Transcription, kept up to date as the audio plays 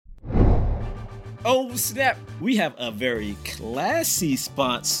Oh, snap. We have a very classy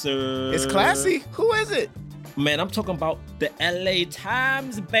sponsor. It's classy? Who is it? Man, I'm talking about the LA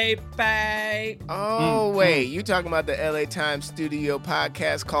Times, baby. Oh, wait. You talking about the LA Times studio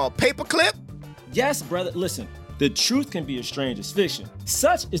podcast called Paperclip? Yes, brother. Listen, the truth can be as strange as fiction.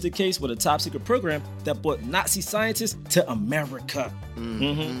 Such is the case with a top secret program that brought Nazi scientists to America.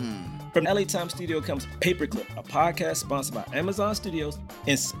 From LA Times Studio comes Paperclip, a podcast sponsored by Amazon Studios,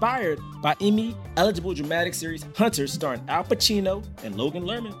 inspired by Emmy-eligible dramatic series Hunters, starring Al Pacino and Logan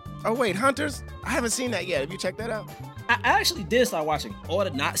Lerman. Oh, wait, Hunters? I haven't seen that yet. Have you checked that out? I actually did start watching. All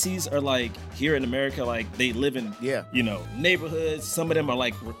the Nazis are like here in America, like they live in, neighborhoods. Some of them are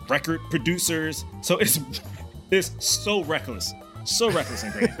like record producers. So it's so reckless. So reckless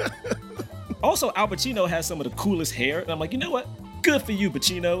and great. Also, Al Pacino has some of the coolest hair. And I'm like, you know what? Good for you,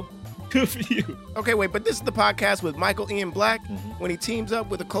 Pacino. Good for you. Okay, wait, but this is the podcast with Michael Ian Black when he teams up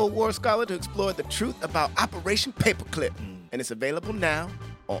with a Cold War scholar to explore the truth about Operation Paperclip. And it's available now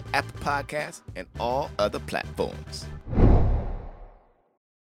on Apple Podcasts and all other platforms.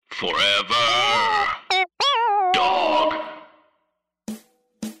 Forever Dog.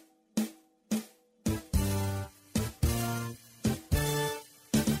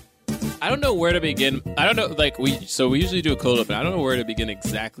 I don't know where to begin. I don't know, like, we usually do a cold open. I don't know where to begin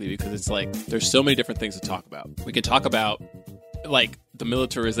exactly because it's like there's so many different things to talk about. We could talk about like the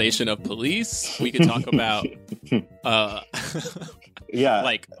militarization of police. We could talk about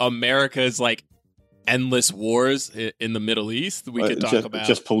like America's like endless wars in the Middle East. We could talk about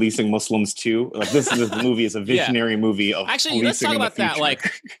just policing Muslims too. Like this movie is a visionary movie of actually. Let's talk about that,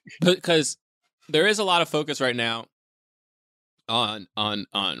 like, because there is a lot of focus right now on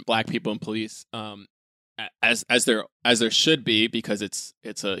Black people and police, as there should be, because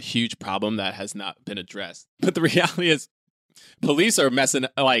it's a huge problem that has not been addressed. But the reality is, police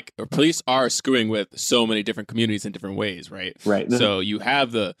are screwing with so many different communities in different ways, right? Right. So you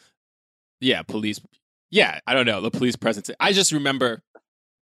have the police. Yeah, I don't know, the police presence. I just remember,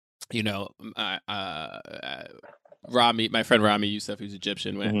 Rami, my friend Rami Youssef, who's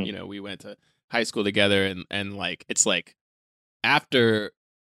Egyptian, when we went to high school together, and like it's like after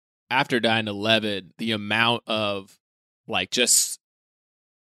 9/11, the amount of like just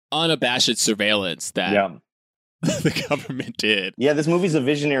unabashed surveillance that the government did. Yeah, this movie's a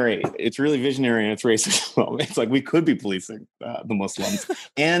visionary. It's really visionary and it's racist. Well, it's like we could be policing the Muslims.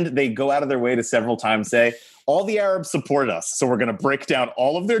 And they go out of their way to several times say, all the Arabs support us, so we're going to break down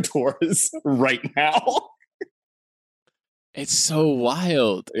all of their doors right now. It's so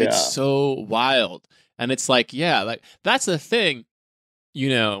wild. Yeah. It's so wild. And it's like, like that's the thing,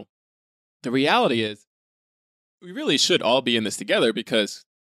 the reality is we really should all be in this together, because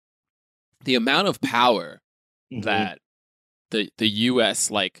the amount of power that the US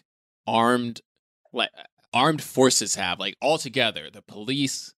like armed forces have, like all together, the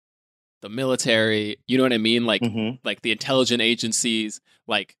police, the military, you know what I mean? Like like the intelligence agencies,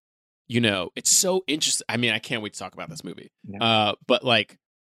 like, it's so interesting. I mean, I can't wait to talk about this movie. Yeah. But like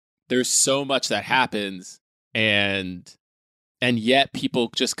there's so much that happens, and yet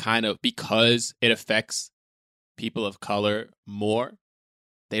people just kind of, because it affects people of color more,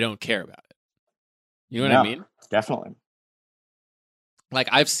 they don't care about it. You know what I mean? Definitely. Like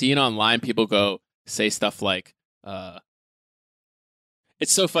I've seen online people say stuff like,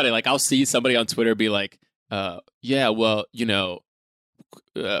 it's so funny. Like I'll see somebody on Twitter be like,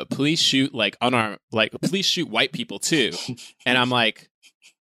 police shoot like unarmed, like police shoot white people too. And I'm like,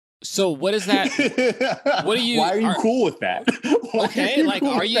 so what is that? What are you? Why are you cool with that? Okay, like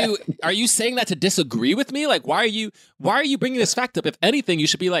are you saying that to disagree with me? Like why are you bringing this fact up? If anything, you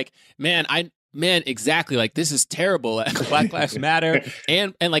should be like, man, exactly. Like this is terrible. Black Lives Matter,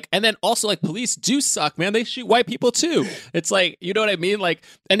 and then also like police do suck, man. They shoot white people too. It's like, you know what I mean? Like,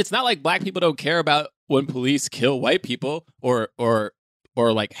 and it's not like Black people don't care about when police kill white people or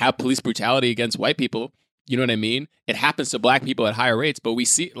like have police brutality against white people. You know what I mean? It happens to Black people at higher rates, but we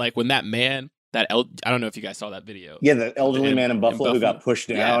see like when that man, I don't know if you guys saw that video. Yeah, the elderly man in Buffalo who got pushed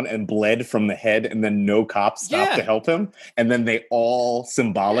down and bled from the head, and then no cops stopped to help him. And then they all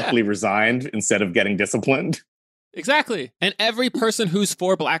symbolically resigned instead of getting disciplined. Exactly. And every person who's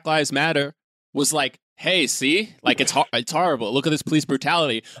for Black Lives Matter was like, hey, see? Like, it's horrible. Look at this police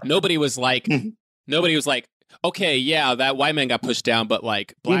brutality. Nobody was like, okay, yeah, that white man got pushed down, but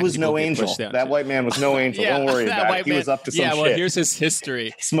like Black he was no angel. That white man was no angel. Don't worry about it. He was up to some shit. Yeah, well, here's his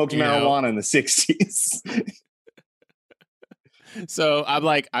history. He smoked marijuana in the 60s. So I'm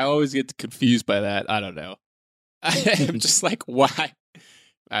like, I always get confused by that. I don't know. I'm just like, why?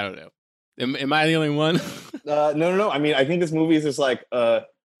 I don't know. Am I the only one? No. I mean, I think this movie is just like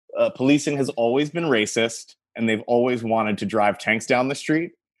policing has always been racist, and they've always wanted to drive tanks down the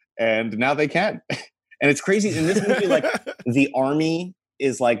street, and now they can. And it's crazy in this movie, like the army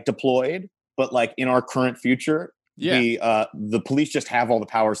is like deployed, but like in our current future, the police just have all the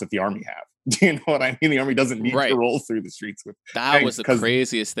powers that the army have. Do you know what I mean? The army doesn't need to roll through the streets with that was the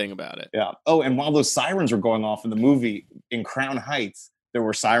craziest thing about it. Yeah. Oh, and while those sirens were going off in the movie in Crown Heights, there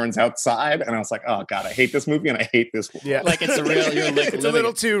were sirens outside, and I was like, "Oh God, I hate this movie, and I hate this world." Yeah, like it's a real. You're like it's a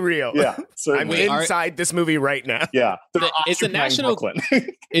little too real. Yeah, certainly. I'm inside this movie right now. Yeah, is the national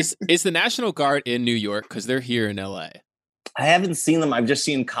is the National Guard in New York because they're here in LA? I haven't seen them. I've just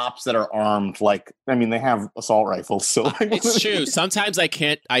seen cops that are armed. Like, I mean, they have assault rifles. So it's true. Sometimes I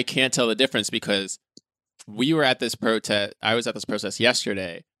can't tell the difference because we were at this protest. I was at this protest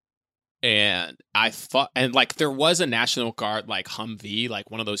yesterday, and I thought, and like there was a National Guard like Humvee, like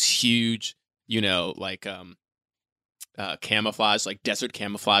one of those huge, like camouflage, like desert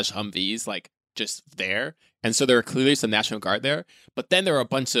camouflage Humvees, like just there. And so there were clearly some National Guard there, but then there were a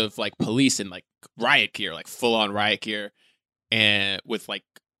bunch of like police in like riot gear, like full on riot gear. And with like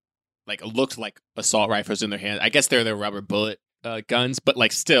it looked like assault rifles in their hands. I guess they're their rubber bullet guns, but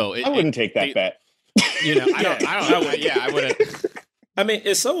like still, I wouldn't take that bet. I wouldn't. I mean,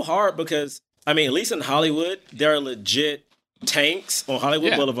 it's so hard because at least in Hollywood, there are legit tanks on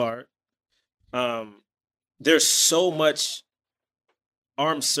Hollywood Boulevard. There's so much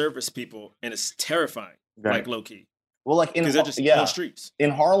armed service people, and it's terrifying, like low key. Well, like in they're just on streets. In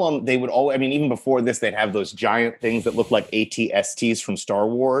Harlem, they would always, even before this, they'd have those giant things that looked like AT-STs from Star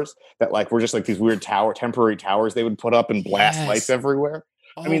Wars that like were just like these weird temporary towers they would put up and blast lights everywhere.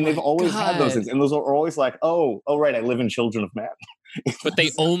 Oh they've always had those things. And those are always like, oh, right, I live in Children of Men. But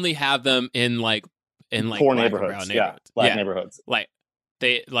they only have them in poor neighborhoods. Black neighborhoods. Like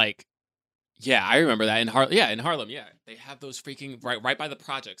they like, I remember that in Harlem. Yeah, in Harlem. Yeah, they have those freaking right by the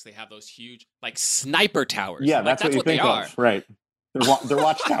projects. They have those huge like sniper towers. Yeah, that's what you think of, right? They're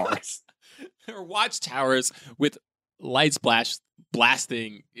watchtowers. They're watchtowers with lights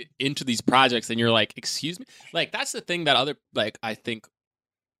blasting into these projects, and you're like, excuse me. Like that's the thing that I think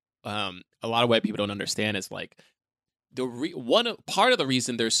a lot of white people don't understand is like part of the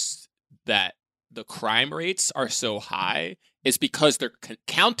reason there's that the crime rates are so high is because they're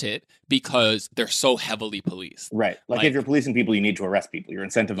counted because they're so heavily policed. Right. Like if you're policing people, you need to arrest people. You're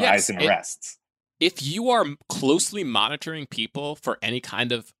incentivized in arrests. If you are closely monitoring people for any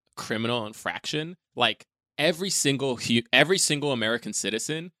kind of criminal infraction, like every single American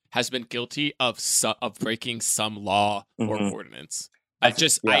citizen has been guilty of breaking some law or ordinance. I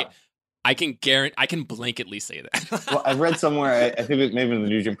can guarantee, I can blanketly say that. Well, I read somewhere, I think it maybe in the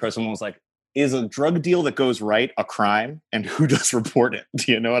New Jim Crow, someone was like, is a drug deal that goes right a crime? And who does report it?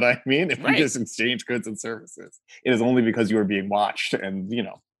 Do you know what I mean? If you just exchange goods and services, it is only because you are being watched. And,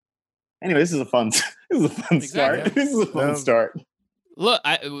 anyway, this is a fun start. This is a fun start. Look,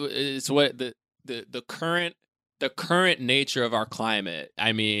 it's what the current nature of our climate,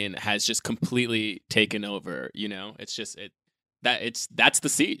 has just completely taken over, it's just that's the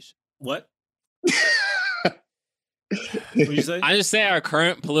siege. What? What do you say? I just say our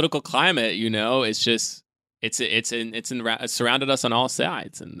current political climate, it's just it's surrounded us on all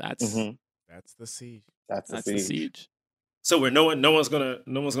sides, and that's the siege. That's the siege. So where no one's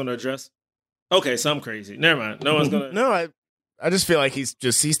gonna address. Okay, so I'm crazy. Never mind. No one's gonna. No, I just feel like he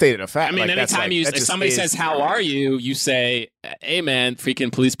stated a fact. Anytime if somebody says "How are you?" you say, "Hey, man, freaking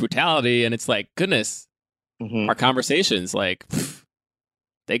police brutality," and it's like, goodness, our conversations like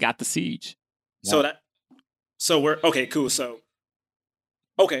they got the siege. So we're okay, cool. So,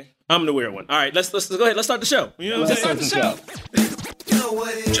 I'm the weird one. All right, let's go ahead. Let's start the show. Let's start the show.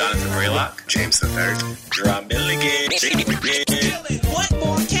 Jonathan Raylock, James III, Jerah Milligan. What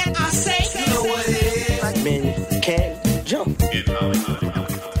more can I say? You know what it is. Black men can't jump.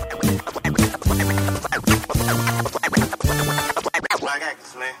 Black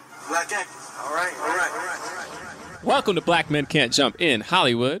actors, man. Black actors. All right. Welcome to Black Men Can't Jump in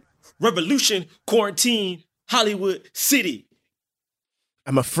Hollywood. Revolution, quarantine, Hollywood City.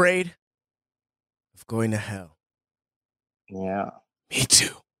 I'm afraid of going to hell. Yeah. Me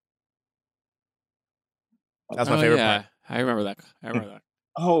too. That was my favorite part. I remember that.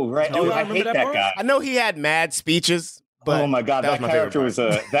 Oh, right. I hate that guy. I know he had mad speeches, but oh my God, that character was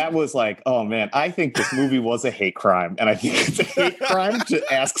that was like, oh man, I think this movie was a hate crime. And I think it's a hate crime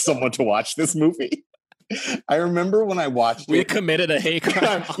to ask someone to watch this movie. I remember when I watched we committed a hate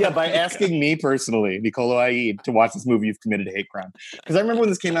crime. By asking me personally, Niccolo Aeed, to watch this movie, you've committed a hate crime. Because I remember when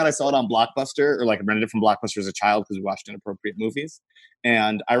this came out, I saw it on Blockbuster, or like I rented it from Blockbuster as a child because we watched inappropriate movies.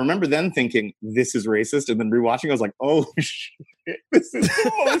 And I remember then thinking, this is racist. And then rewatching, I was like, oh, shit. This is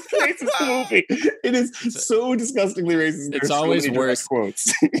the most racist movie. It is so disgustingly racist. It's There's always so many worse.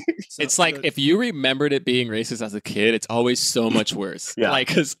 quotes. It's like if you remembered it being racist as a kid, it's always so much worse. Yeah. Like,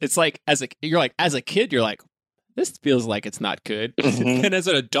 cause it's like as a kid, you're like, this feels like it's not good. Mhm. And as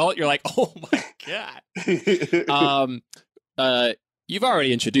an adult, you're like, oh my god. You've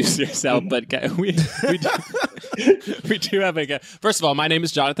already introduced yourself, but we do have a guy. First of all, my name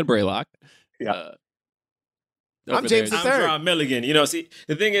is Jonathan Braylock. Yeah. I'm James I'm III. Jerah Milligan. See,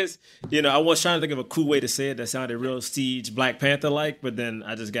 the thing is, I was trying to think of a cool way to say it that sounded real Siege Black Panther-like, but then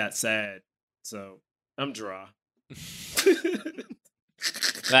I just got sad. So, I'm Jerah.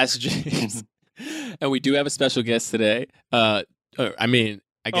 That's James. And we do have a special guest today. I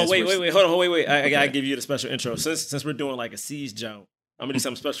guess. Wait. Hold on. Wait. I gotta Okay. give you the special intro. Since we're doing like a Siege jump, I'm gonna do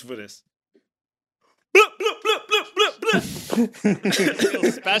something special for this. Bloop, bloop, bloop, bloop, bloop, bloop.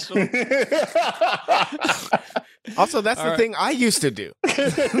 Real special. Also, that's All the right. thing I used to do. Go,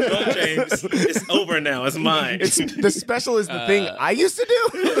 James. It's over now. It's mine. The special is the thing I used to do.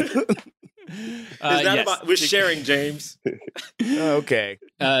 It's not yes. about. We're sharing, James. Okay.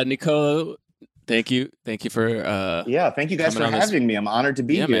 Niccolo, thank you for Yeah, thank you guys for Coming on this- having me. I'm honored to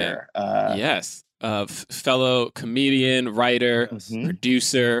be Yeah, here. yes, fellow comedian, writer, Mhm.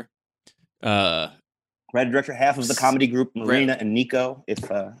 producer. Writer director, half of the comedy group Marina and Nico.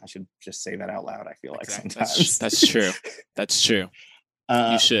 If I should just say that out loud, I feel like sometimes That's true. That's true.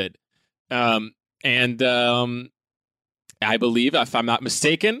 You should. I believe, if I'm not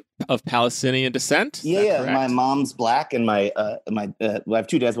mistaken, of Palestinian descent. Is that Yeah, correct? my mom's black, and I have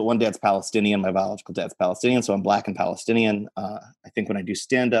two dads, but one dad's Palestinian. My biological dad's Palestinian, so I'm black and Palestinian. I think when I do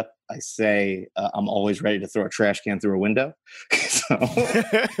stand up, I say I'm always ready to throw a trash can through a window. So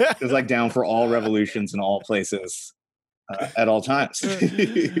it's like down for all revolutions in all places at all times.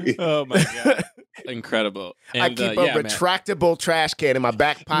 Oh my god, incredible! I And, keep a retractable trash can in my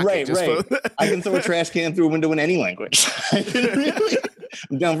back pocket. Right. For- I can throw a trash can through a window in any language.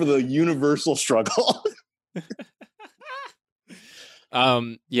 I'm down for the universal struggle.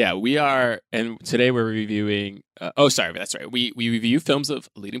 We are, and today we're reviewing. That's right. We review films of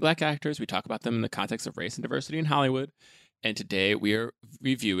leading black actors. We talk about them in the context of race and diversity in Hollywood. And today we are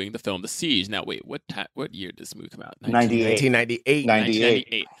reviewing the film The Siege. Now, wait, what year did this movie come out? 1998.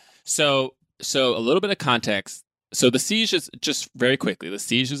 1998. So a little bit of context. So The Siege is, just very quickly, The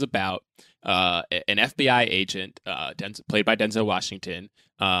Siege is about an FBI agent, played by Denzel Washington,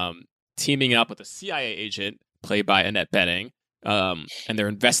 teaming up with a CIA agent played by Annette Benning, and they're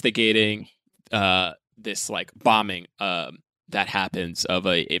investigating this like bombing that happens of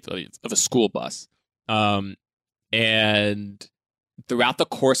a school bus. And throughout the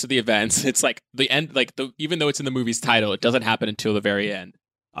course of the events, it's like the end, even though it's in the movie's title, it doesn't happen until the very end.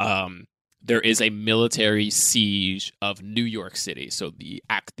 There is a military siege of New York City. So the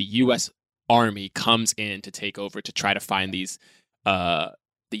U.S. Army comes in to take over to try to find these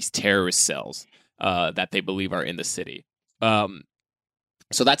terrorist cells that they believe are in the city.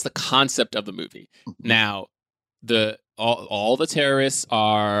 So that's the concept of the movie. Mm-hmm. Now, all the terrorists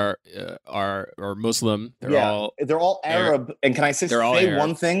are Muslim. They're all Arab. And can I say Arab.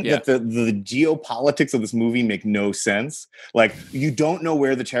 one thing? Yeah. That the geopolitics of this movie make no sense. Like, you don't know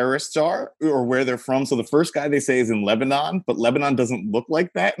where the terrorists are or where they're from. So the first guy they say is in Lebanon, but Lebanon doesn't look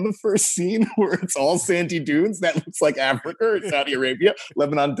like that in the first scene where it's all sandy dunes. That looks like Africa or Saudi Arabia.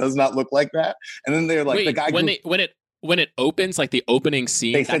 Lebanon does not look like that. And then they're like, Wait, the guy when it opens, like the opening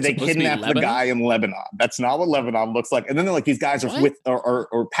scene, they said they kidnapped the guy in Lebanon. That's not what Lebanon looks like. And then they're like, these guys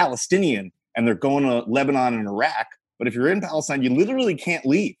are Palestinian and they're going to Lebanon and Iraq. But if you're in Palestine, you literally can't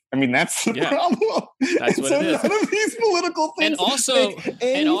leave. I mean, that's the problem. That's what it is. None of these political things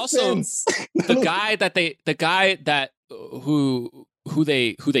And also, sense. the guy that who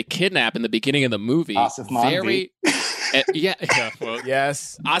they kidnap in the beginning of the movie, Asif Manvi.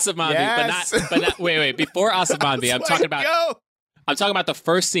 Yes. Asif Manvi, Yes. but not wait. Before Asif Manvi, I'm talking about the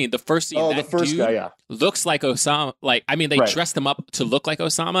first scene. The first scene. Oh, that the first dude guy, yeah. looks like Osama. They dressed him up to look like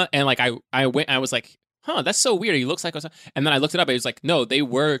Osama, and I was like, huh, that's so weird. He looks like Osama. And then I looked it up. And it was like, no, they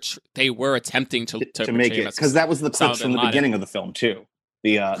were attempting to make it, because that was the clips from the beginning of the film too.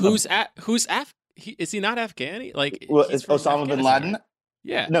 Is he not Afghani? Like, is Osama bin Laden?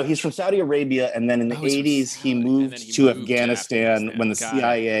 Yeah. No, he's from Saudi Arabia, and then in the 80s, he moved to Afghanistan when the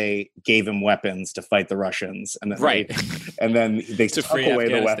CIA gave him weapons to fight the Russians. And then and then they took away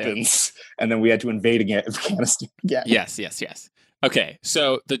the weapons, and then we had to invade Afghanistan again. Yes. Okay,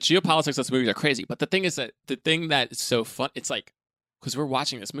 so the geopolitics of this movie are crazy, but the thing is that the thing that is so fun, it's like, because we're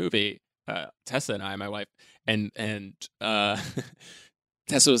watching this movie, Tessa and I, my wife, and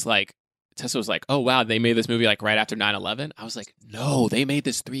Tessa was like, Tessa was like, oh, wow, they made this movie like right after 9/11. I was like, no, they made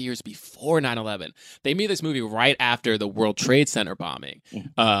this 3 years before 9/11. They made this movie right after the World Trade Center bombing.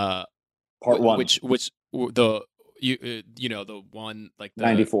 Part one. Which the the one like the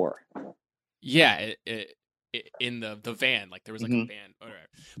 94. Yeah, in the van, like there was like a van, or whatever.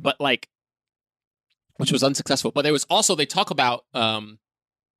 But like, which was unsuccessful. But there was also they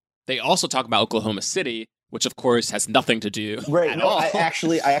also talk about Oklahoma City, which of course has nothing to do Right. at No, all. I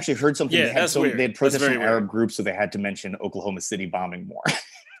actually heard something. Yeah, that's weird. They had protested That's from very Arab weird. groups, so they had to mention Oklahoma City bombing more.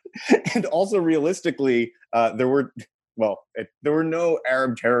 And also, realistically, there were no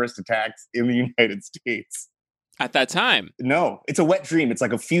Arab terrorist attacks in the United States At that time. No, it's a wet dream. It's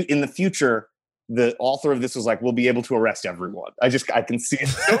like in the future. The author of this was like, we'll be able to arrest everyone. I can see it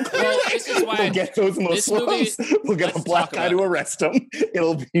so clearly. Well, this is why we'll get those Muslims. We'll get a black guy to arrest them.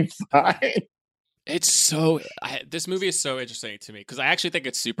 It'll be fine. It's this movie is so interesting to me because I actually think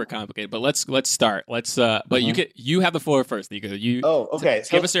it's super complicated. But let's start. But you have the floor first, Nico. Okay.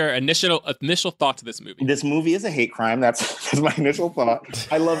 Give us your initial thought to this movie. This movie is a hate crime. That's my initial thought.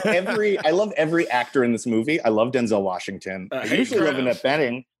 I love every actor in this movie. I love Denzel Washington. I usually love Annette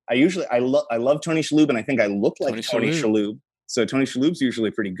Benning. I love Tony Shalhoub, and I think I look like Tony Shalhoub. So Tony Shalhoub's usually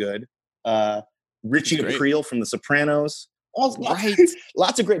pretty good. Richie Aprile from The Sopranos.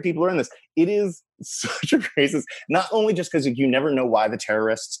 Lots of great people are in this. It is such a crisis, not only just because you never know why the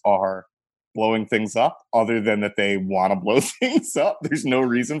terrorists are blowing things up, other than that they want to blow things up. There's no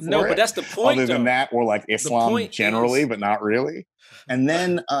reason for it. No, but that's the point. Other than that, or like Islam generally, but not really. And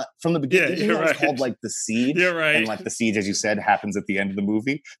then from the beginning, it's called like The Siege. You're right. And like The Siege, as you said, happens at the end of the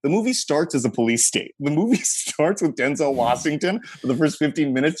movie. The movie starts as a police state. The movie starts with Denzel Washington for the first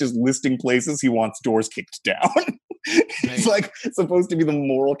 15 minutes just listing places he wants doors kicked down. He's like supposed to be the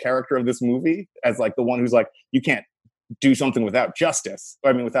moral character of this movie, as like the one who's like, you can't do something without justice.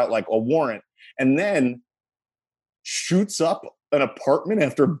 I mean, without like a warrant. And then shoots up an apartment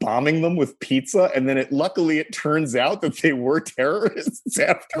after bombing them with pizza, and then luckily it turns out that they were terrorists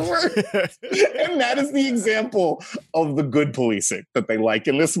afterward. And that is the example of the good policing that they like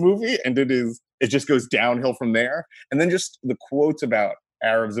in this movie, and it just goes downhill from there. And then just the quotes about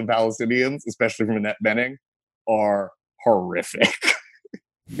Arabs and Palestinians, especially from Annette Benning, are horrific.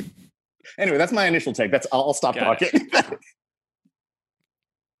 Anyway, that's my initial take. I'll stop talking.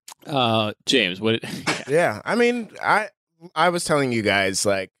 James, what? Yeah, I mean, I was telling you guys,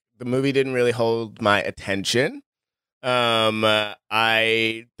 like, the movie didn't really hold my attention. I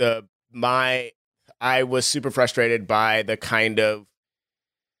was super frustrated by the kind of,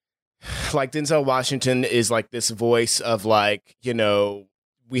 like, Denzel Washington is like this voice of like,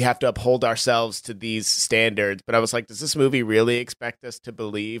 we have to uphold ourselves to these standards. But I was like, does this movie really expect us to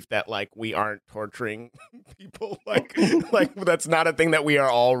believe that like we aren't torturing people? Like that's not a thing that we are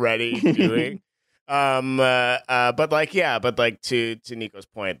already doing. But to Nico's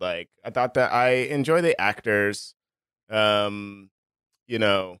point, like I thought that I enjoy the actors, and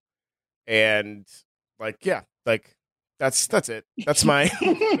like, yeah, like that's it. That's my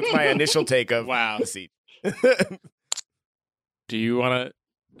initial take of The Siege. Do you want to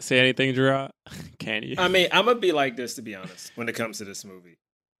say anything, Jerah? Can you? I mean, I'm gonna be like this, to be honest, when it comes to this movie.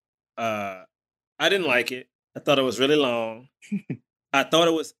 I didn't like it. I thought it was really long. I thought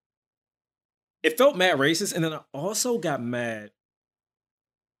it felt mad racist, and then I also got mad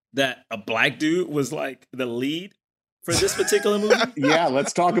that a black dude was like the lead for this particular movie. Yeah,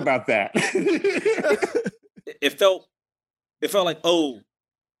 let's talk about that. It felt like,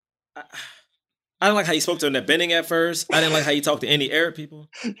 I didn't like how you spoke to Annette Benning at first. I didn't like how you talked to any Arab people.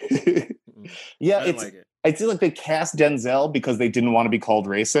 Yeah, I feel like they cast Denzel because they didn't want to be called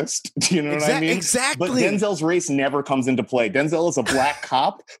racist. Do you know what I mean? Exactly. But Denzel's race never comes into play. Denzel is a black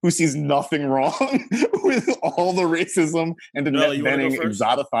cop who sees nothing wrong with all the racism and Annette Benning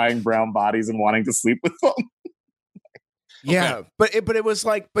exotifying brown bodies and wanting to sleep with them. Yeah, okay. but it was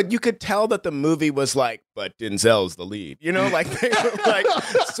like, but you could tell that the movie was like, but Denzel's the lead, like they were like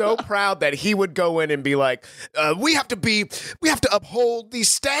so proud that he would go in and be like, we have to uphold these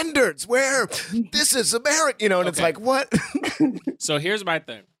standards where this is America, and it's like, what? So here's my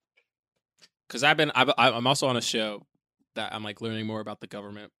thing, because I'm also on a show that I'm like learning more about the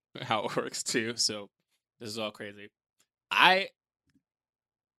government, how it works too. So this is all crazy. I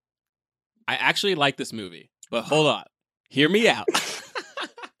actually like this movie, but hold on. Hear me out.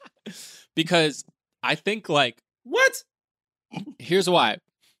 Because I think like, what? Here's why.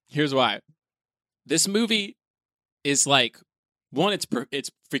 This movie is like, one, it's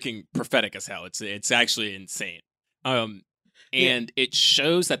freaking prophetic as hell. It's actually insane. And it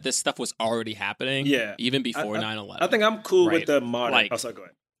shows that this stuff was already happening. Yeah. Even before 9/11. I think I'm cool with the modern. Like, go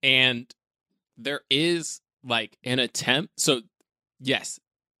ahead. And there is like an attempt. So yes,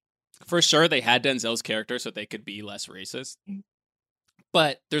 for sure they had Denzel's character so they could be less racist.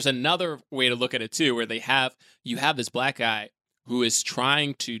 But there's another way to look at it too, where you have this black guy who is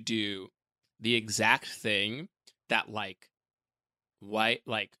trying to do the exact thing that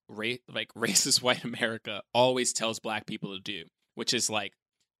racist white America always tells black people to do, which is like,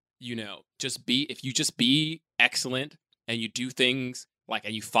 if you just be excellent and you do things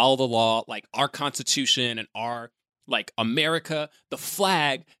and you follow the law, like our Constitution and our America, the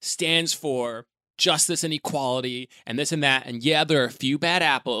flag stands for justice and equality and this and that. And yeah, there are a few bad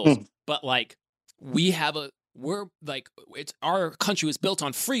apples, but it's our country was built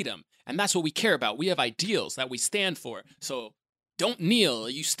on freedom. And that's what we care about. We have ideals that we stand for. So don't kneel.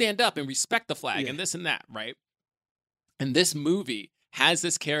 You stand up and respect the flag and this and that, right? And this movie has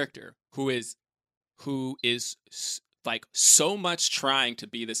this character who is so much trying to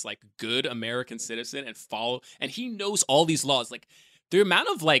be this good American citizen and he knows all these laws. The amount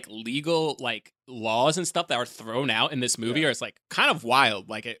of legal laws and stuff that are thrown out in this movie are kind of wild,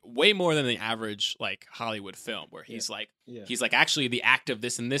 way more than the average Hollywood film, where he's he's actually the act of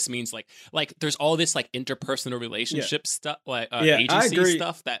this and this means there's all this interpersonal relationship stuff, agency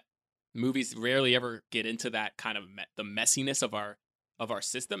stuff that movies rarely ever get into, that kind of the messiness of our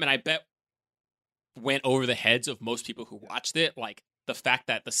system. And I bet went over the heads of most people who watched it, the fact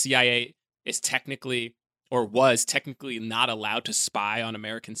that the CIA is was technically not allowed to spy on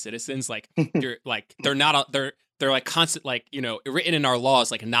American citizens. They're not, they're constant, written in our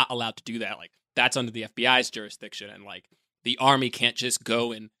laws, not allowed to do that. That's under the FBI's jurisdiction. And the army can't just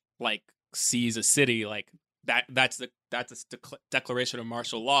go and seize a city. That's a declaration of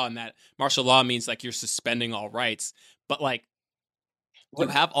martial law. And that martial law means you're suspending all rights. But you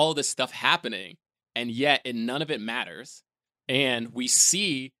have all this stuff happening, and yet none of it matters. And we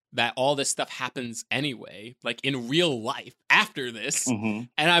see that all this stuff happens anyway, in real life after this. Mm-hmm.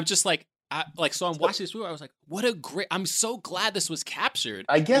 And I'm just so I'm watching this movie, I was I'm so glad this was captured.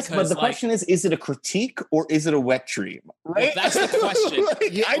 I guess, but the question is it a critique or is it a wet dream? Right? Well, that's the question.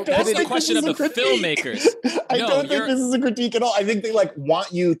 That's the question of the filmmakers. I don't think this is a critique at all. I think they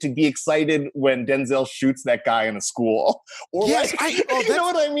want you to be excited when Denzel shoots that guy in a school. Or you know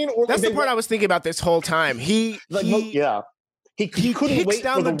what I mean? Or that's the part I was thinking about this whole time. He couldn't wait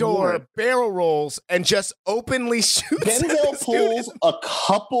down for the door, warrant. barrel rolls, and just openly shoots. Denzel pulls a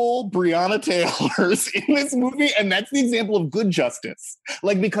couple Breonna Taylors in this movie, and that's the example of good justice.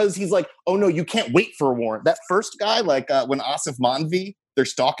 Because he's oh no, you can't wait for a warrant. That first guy, when Asif Manvi, they're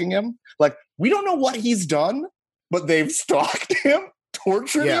stalking him. We don't know what he's done, but they've stalked him,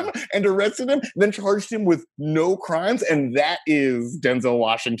 tortured him, and arrested him, then charged him with no crimes. And that is Denzel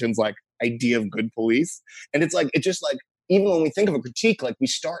Washington's idea of good police. And it's even when we think of a critique, we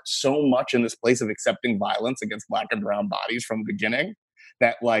start so much in this place of accepting violence against Black and brown bodies from the beginning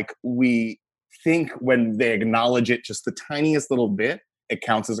that we think when they acknowledge it just the tiniest little bit, it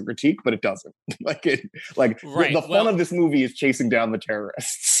counts as a critique, but it doesn't. The fun of this movie is chasing down the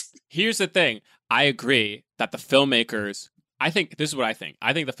terrorists. Here's the thing. I agree that the filmmakers, this is what I think.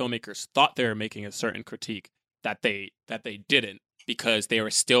 I think the filmmakers thought they were making a certain critique that they didn't, because they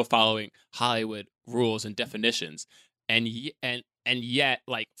were still following Hollywood rules and definitions. And yet,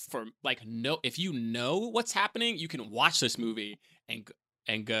 if you know what's happening, you can watch this movie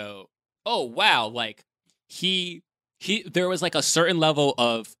and go, oh wow, there was a certain level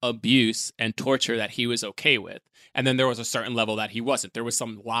of abuse and torture that he was okay with, and then there was a certain level that he wasn't. There was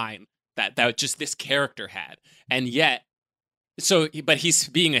some line that just this character had, and yet, but he's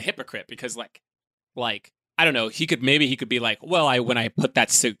being a hypocrite because I don't know, he could be when I put that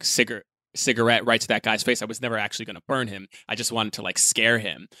cigarette right to that guy's face, I was never actually going to burn him. I just wanted to scare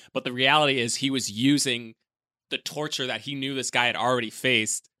him. But the reality is he was using the torture that he knew this guy had already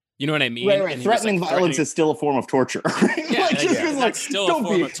faced. You know what I mean? Right. Threatening violence is still a form of torture. Yeah, that's still a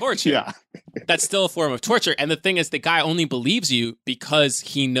form of torture. Yeah. That's still a form of torture. And the thing is, the guy only believes you because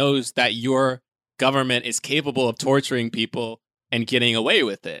he knows that your government is capable of torturing people and getting away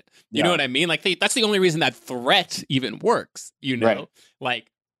with it. You know what I mean? That's the only reason that threat even works, Right.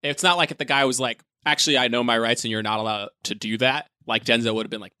 It's not if the guy was actually, I know my rights and you're not allowed to do that. Denzel would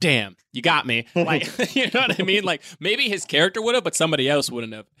have been damn, you got me. You know what I mean? Maybe his character would have, but somebody else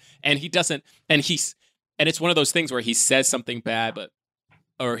wouldn't have. And he doesn't. And it's one of those things where he says something bad,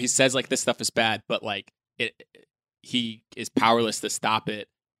 or he says this stuff is bad, but he is powerless to stop it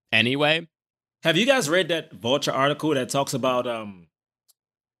anyway. Have you guys read that Vulture article that talks about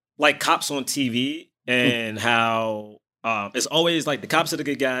cops on TV and how it's always the cops are the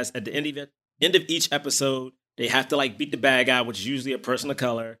good guys. At the end of each episode, they have to beat the bad guy, which is usually a person of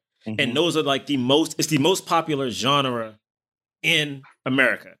color. And those are like it's the most popular genre in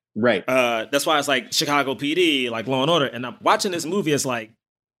America. Right. That's why it's like Chicago PD, like Law and Order. And I'm watching this movie, it's like,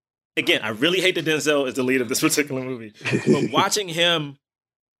 again, I really hate that Denzel is the lead of this particular movie. But watching him,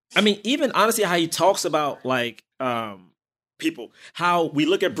 I mean, even honestly, how he talks about like people, how we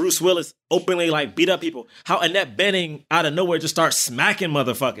look at Bruce Willis openly like beat up people, how Annette Benning out of nowhere just starts smacking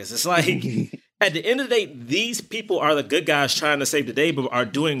motherfuckers. It's like, at the end of the day, these people are the good guys trying to save the day, but are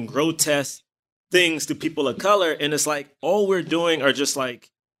doing grotesque things to people of color. And it's like, all we're doing are just like,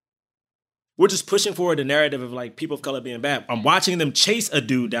 we're just pushing forward the narrative of like people of color being bad. I'm watching them chase a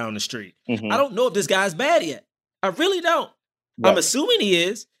dude down the street. I don't know if this guy's bad yet. I really don't. Right. I'm assuming he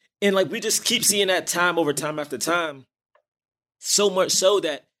is. And like, we just keep seeing that time over time after time. So much so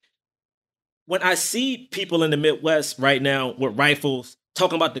that when I see people in the Midwest right now with rifles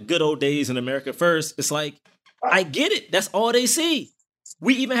talking about the good old days in America first, it's like, I get it. That's all they see.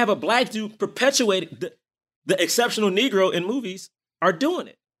 We even have a black dude perpetuating the exceptional Negro in movies are doing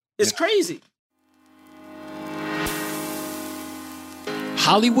it. It's crazy.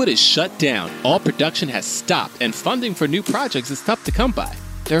 Hollywood is shut down. All production has stopped, and funding for new projects is tough to come by.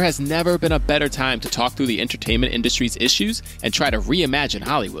 There has never been a better time to talk through the entertainment industry's issues and try to reimagine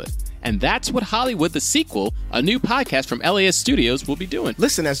Hollywood. And that's what Hollywood the Sequel, a new podcast from LAS Studios, will be doing.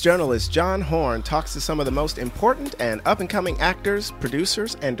 Listen as journalist John Horn talks to some of the most important and up-and-coming actors,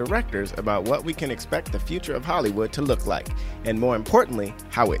 producers, and directors about what we can expect the future of Hollywood to look like, and more importantly,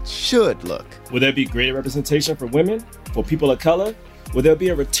 how it should look. Will there be greater representation for women, for people of color? Will there be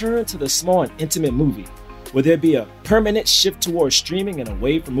a return to the small and intimate movie? Will there be a permanent shift towards streaming and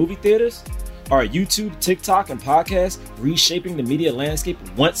away from movie theaters? Are YouTube, TikTok, and podcasts reshaping the media landscape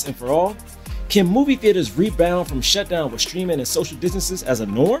once and for all? Can movie theaters rebound from shutdown with streaming and social distances as a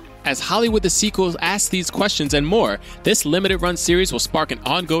norm? As Hollywood the Sequel asks these questions and more, this limited-run series will spark an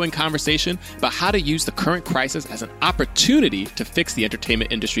ongoing conversation about how to use the current crisis as an opportunity to fix the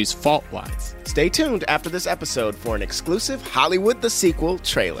entertainment industry's fault lines. Stay tuned after this episode for an exclusive Hollywood the Sequel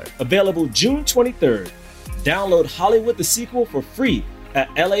trailer. Available June 23rd. Download Hollywood the Sequel for free at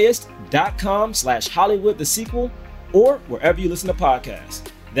laist.com/Hollywood the Sequel or wherever you listen to podcasts.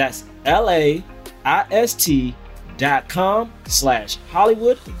 That's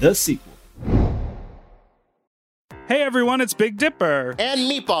laist.com/Hollywood the Sequel. Hey everyone, it's Big Dipper. And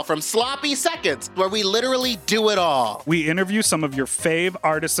Meatball from Sloppy Seconds, where we literally do it all. We interview some of your fave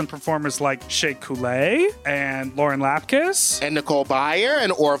artists and performers like Shea Coulee and Lauren Lapkus. And Nicole Byer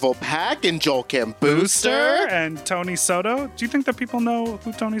and Orville Peck and Joel Kim Booster. And Tony Soto. Do you think that people know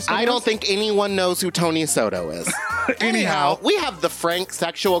who Tony Soto is? I don't think anyone knows who Tony Soto is. Anyhow, we have the frank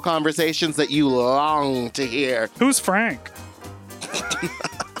sexual conversations that you long to hear. Who's Frank?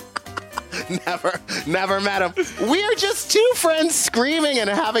 Never met him. We are just two friends screaming and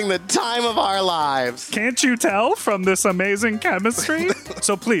having the time of our lives. Can't you tell from this amazing chemistry?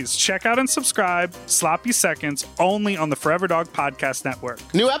 So please check out and subscribe Sloppy Seconds only on the Forever Dog Podcast Network.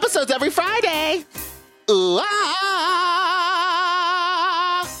 New episodes every Friday. Ooh, ah.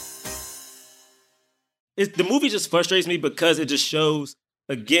 The movie just frustrates me because it just shows,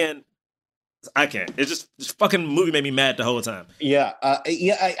 again, I can't. It's just this fucking movie made me mad the whole time. Yeah,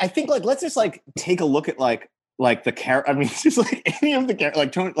 I think like let's just like take a look at like the I mean, just like any of the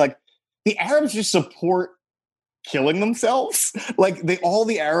like Tony, like the Arabs just support killing themselves. Like all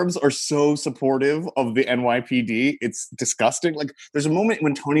the Arabs are so supportive of the NYPD. It's disgusting. Like there's a moment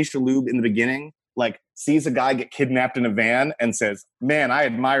when Tony Shalhoub in the beginning like sees a guy get kidnapped in a van and says, "Man, I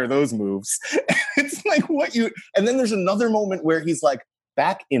admire those moves." It's like and then there's another moment where he's like,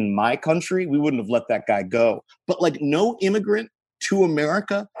 back in my country, we wouldn't have let that guy go. But like no immigrant to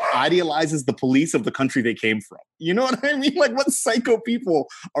America idealizes the police of the country they came from. You know what I mean? Like what psycho people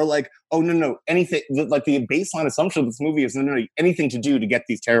are like, oh, no, anything, like the baseline assumption of this movie is no, anything to do to get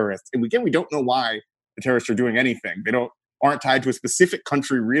these terrorists. And again, we don't know why the terrorists are doing anything. They aren't tied to a specific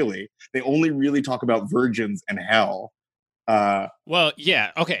country, really. They only really talk about virgins and hell. Well,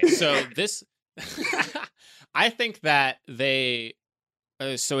 yeah. Okay. So this, I think that they,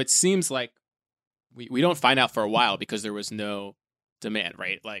 so it seems like we don't find out for a while because there was no demand,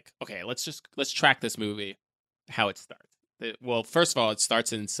 right? Like, okay, let's track this movie, how it starts. Well, first of all, it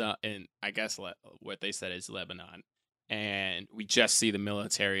starts in I guess what they said is Lebanon, and we just see the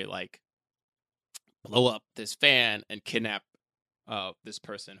military like blow up this van and kidnap this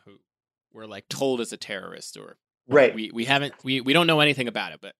person who we're like told is a terrorist, or right. We don't know anything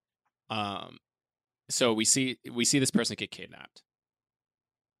about it, but so we see this person get kidnapped.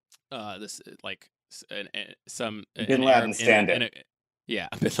 This like some Bin Laden stand-in. Yeah,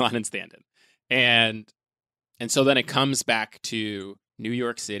 Bin Laden stand-in, and so then it comes back to New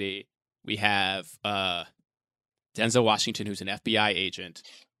York City. We have Denzel Washington, who's an FBI agent,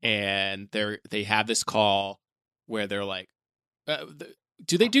 and they have this call where they're like,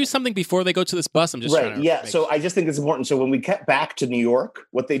 do they do something before they go to this bus? I'm just right. Yeah. So I just think it's important. So when we get back to New York,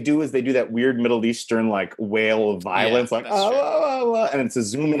 what they do is they do that weird Middle Eastern like wail of violence, like and it's a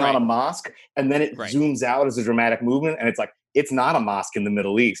zoom in on a mosque, and then it zooms out as a dramatic movement, and it's like it's not a mosque in the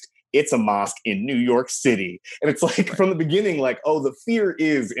Middle East. It's a mosque in New York City, and it's like from the beginning, like, oh, the fear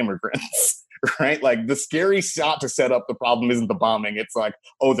is immigrants. Right? Like the scary shot to set up the problem isn't the bombing. It's like,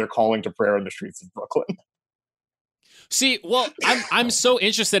 oh, they're calling to prayer in the streets of Brooklyn. See, well, I'm so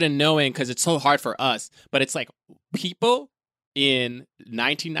interested in knowing because it's so hard for us, but it's like people in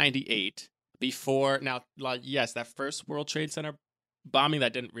 1998 before now. Yes, that first World Trade Center bombing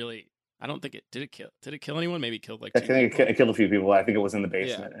that didn't really. I don't think it did it kill anyone? Maybe it killed like. I think it killed a few people. I think it was in the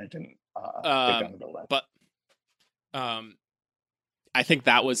basement and it didn't take down the building. But I think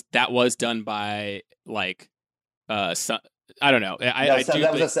that was done by like I don't know.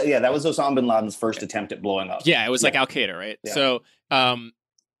 That was Osama bin Laden's first attempt at blowing up. Yeah, it was like Al Qaeda, right? Yeah.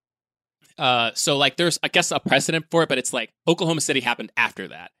 So like there's I guess a precedent for it, but it's like Oklahoma City happened after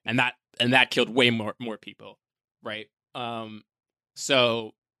that, and that killed way more people, right?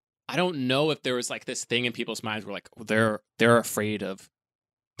 So I don't know if there was like this thing in people's minds where like they're afraid of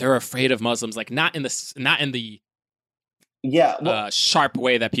Muslims, like not in the sharp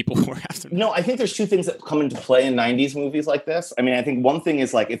way that people were after. No, I think there's two things that come into play in 90s movies like this. I mean, I think one thing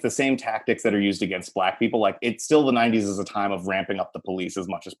is like it's the same tactics that are used against black people. Like it's still the 90s is a time of ramping up the police as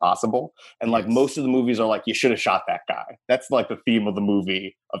much as possible. And like most of the movies are like, you should have shot that guy. That's like the theme of the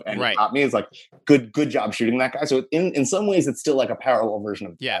movie of Any Cop Me is like, good job shooting that guy. So in some ways it's still like a parallel version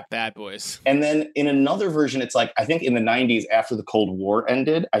of Bad Boys. And then in another version, it's like, I think in the 90s after the Cold War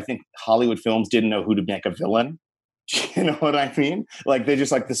ended, I think Hollywood films didn't know who to make a villain. You know what I mean? Like they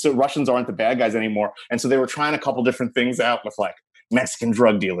just like the Russians aren't the bad guys anymore, and so they were trying a couple different things out with like Mexican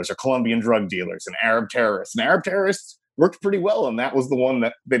drug dealers or Colombian drug dealers and Arab terrorists. And Arab terrorists worked pretty well, and that was the one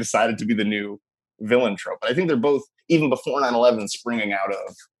that they decided to be the new villain trope. But I think they're both even before 9/11 springing out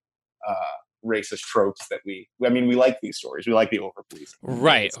of racist tropes that we like these stories. We like the over policing,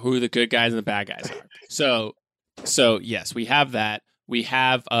 right? Who the good guys and the bad guys are. So yes, we have that. We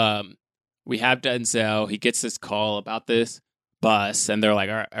have Denzel. He gets this call about this bus, and they're like,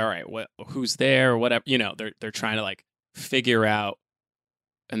 "All right, who's there or whatever?" You know, they're trying to like figure out,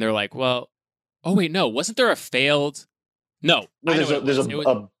 and they're like, "Well, oh wait, no, wasn't there a failed?" No, there's a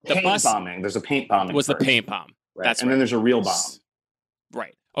paint bombing. There's a paint bombing. It was the paint bomb. Right. That's and then there's a real bomb.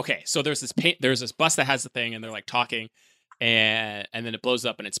 Right. Okay. So there's this bus that has the thing, and they're like talking, and then it blows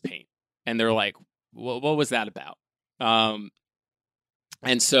up, and it's paint, and they're like, "What was that about?"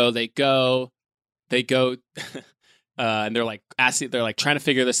 And so they go, and they're like trying to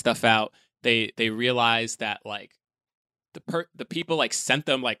figure this stuff out. They realize that like the people like sent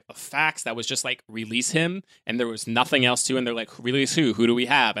them like a fax that was just like release him, and there was nothing else to, and they're like, release who? Who do we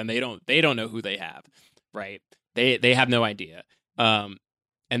have? And they don't know who they have, right? They have no idea. And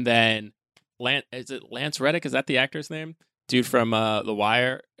then is it Lance Reddick? Is that the actor's name? Dude from The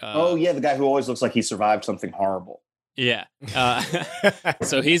Wire. The guy who always looks like he survived something horrible. Yeah.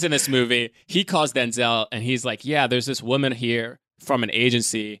 So he's in this movie. He calls Denzel and he's like, yeah, there's this woman here from an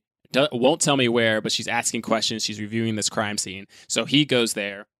agency. Won't tell me where, but she's asking questions. She's reviewing this crime scene. So he goes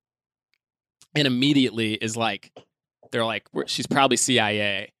there and immediately is like, they're like, she's probably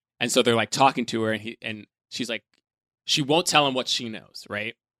CIA. And so they're like talking to her and she's like, she won't tell him what she knows.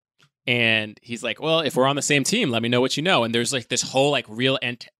 Right. And he's like, well, if we're on the same team, let me know what you know. And there's like this whole like real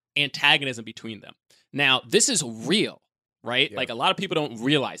antagonism between them. Now, this is real, right? Yeah. Like a lot of people don't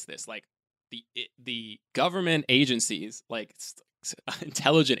realize this. Like the government agencies, like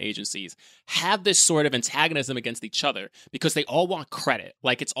intelligent agencies, have this sort of antagonism against each other because they all want credit.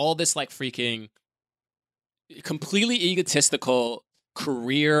 Like it's all this like freaking completely egotistical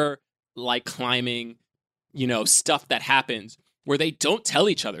career like climbing, stuff that happens where they don't tell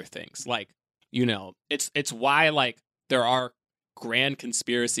each other things. Like, it's why like there are grand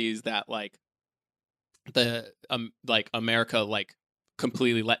conspiracies that like the like America like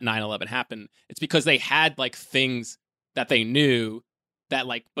completely let 9/11 happen. It's because they had like things that they knew that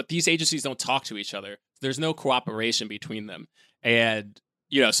like, but these agencies don't talk to each other. There's no cooperation between them, and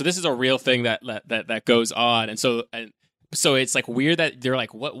so this is a real thing that goes on. And so it's like weird that they're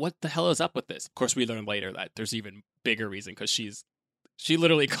like, what the hell is up with this? Of course, we learn later that there's even bigger reason because she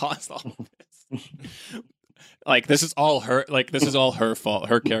literally caused all of this. Like this is all her fault,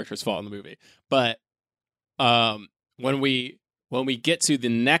 her character's fault in the movie. But when we get to the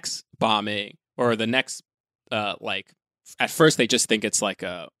next bombing or the next like at first they just think it's like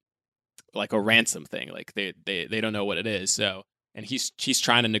a ransom thing. Like they don't know what it is. So, and she's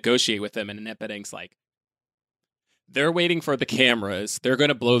trying to negotiate with them, and Annette Benning's like, they're waiting for the cameras. They're going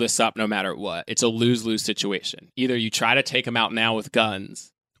to blow this up no matter what. It's a lose-lose situation. Either you try to take them out now with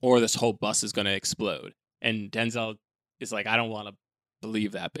guns, or this whole bus is going to explode. And Denzel is like, I don't want to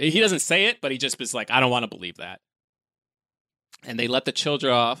believe that. He doesn't say it, but he just is like, I don't want to believe that. And they let the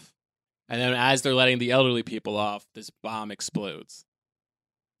children off. And then as they're letting the elderly people off, this bomb explodes.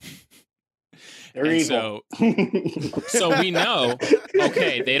 They're evil. So we know,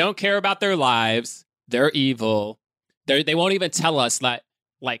 okay, they don't care about their lives. They're evil. They won't even tell us that,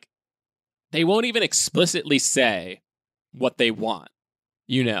 like, they won't even explicitly say what they want,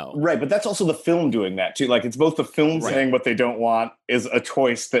 you know? Right, but that's also the film doing that, too. Like, it's both the film saying what they don't want is a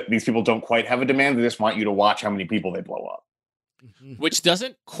choice that these people don't quite have a demand. They just want you to watch how many people they blow up. Which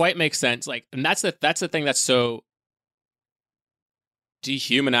doesn't quite make sense. Like, and that's the thing that's so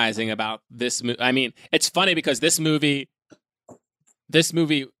dehumanizing about this movie. I mean, it's funny because this movie,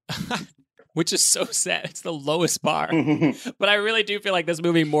 which is so sad, it's the lowest bar. But I really do feel like this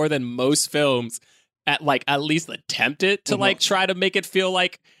movie, more than most films, at least attempted to like try to make it feel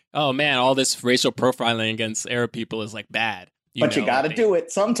like, oh man, all this racial profiling against Arab people is like bad. You got to do it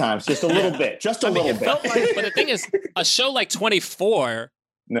sometimes, just a little bit, just a little bit. But the thing is, a show like 24,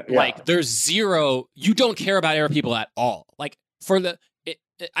 like there's zero. You don't care about Arab people at all. Like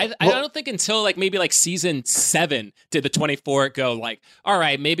I don't think until like maybe like season 7 did the 24 go like, all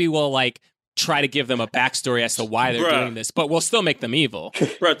right, maybe we'll like try to give them a backstory as to why they're doing this, but we'll still make them evil.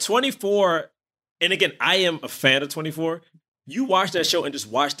 Bro, 24, and again, I am a fan of 24. You watch that show and just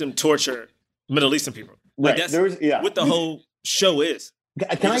watch them torture Middle Eastern people. Like that's what the whole show is.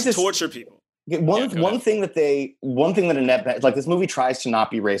 Can I just torture people? One thing that Annette, like, this movie tries to not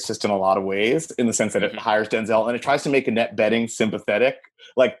be racist in a lot of ways, in the sense that it hires Denzel and it tries to make Annette Benning sympathetic.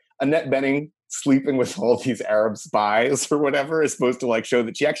 Like, Annette Benning sleeping with all these Arab spies or whatever is supposed to like show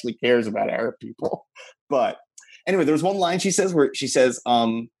that she actually cares about Arab people. But anyway, there's one line she says where she says,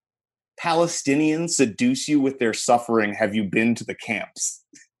 Palestinians seduce you with their suffering. Have you been to the camps?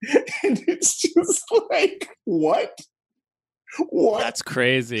 And it's just like, what? That's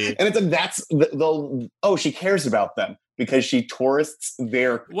crazy. And it's like, she cares about them because she tourists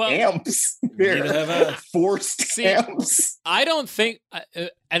their camps, their forced camps. I don't think,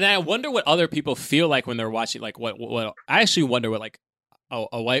 and I wonder what other people feel like when they're watching. Like, what I actually wonder what like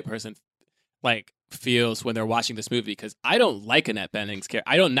a white person like feels when they're watching this movie, because I don't like Annette Benning's character.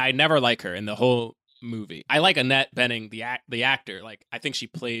 I never like her in the whole movie. I like Annette Benning, the actor. Like, I think she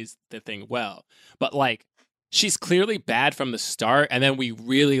plays the thing well, but like, she's clearly bad from the start, and then we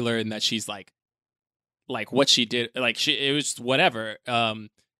really learn that she's like what she did, like it was whatever. And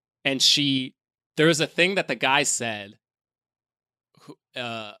there was a thing that the guy said.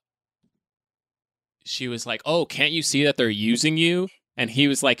 She was like, "Oh, can't you see that they're using you?" And he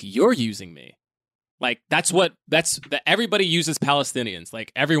was like, "You're using me." Like everybody uses Palestinians.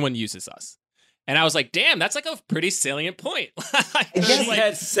 Like, everyone uses us. And I was like, "Damn, that's like a pretty salient point." She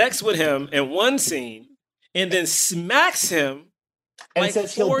had sex with him in one scene. And then smacks him. And like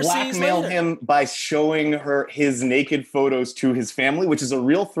says he'll blackmail him by showing her his naked photos to his family, which is a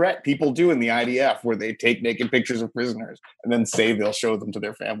real threat people do in the IDF, where they take naked pictures of prisoners and then say they'll show them to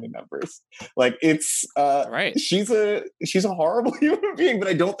their family members. Like, it's right. She's a horrible human being, but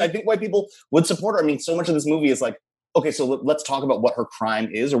I think white people would support her. I mean, so much of this movie is like, okay, so let's talk about what her crime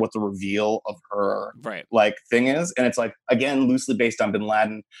is, or what the reveal of her like thing is. And it's like, again, loosely based on bin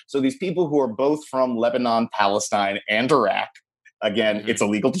Laden. So these people who are both from Lebanon, Palestine, and Iraq, again, it's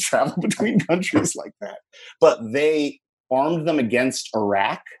illegal to travel between countries like that. But they armed them against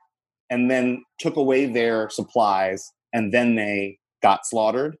Iraq and then took away their supplies, and then they got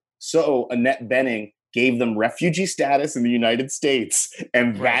slaughtered. So Annette Benning gave them refugee status in the United States,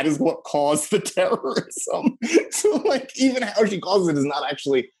 and that is what caused the terrorism. So, like, even how she causes it is not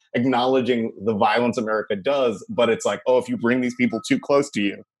actually acknowledging the violence America does, but it's like, oh, if you bring these people too close to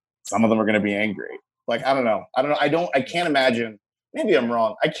you, some of them are going to be angry. Like, I don't know. I can't imagine. Maybe I'm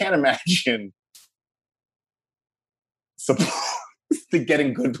wrong. I can't imagine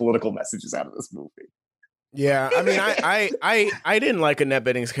getting good political messages out of this movie. Yeah, I mean, I didn't like Annette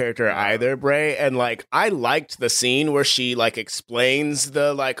Benning's character either, Bray, and like I liked the scene where she like explains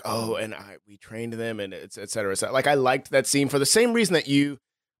the like, oh, and we trained them and et cetera, et cetera. Like, I liked that scene for the same reason that you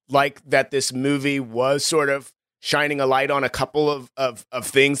like that this movie was sort of shining a light on a couple of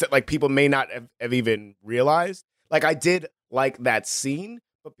things that like people may not have even realized. Like, I did like that scene,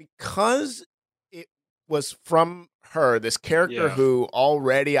 but because it was from her, this character who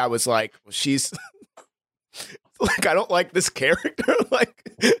already I was like, well, she's Like, I don't like this character.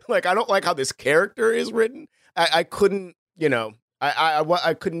 like I don't like how this character is written. I couldn't,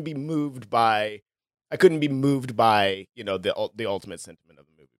 I couldn't be moved by, the ultimate sentiment of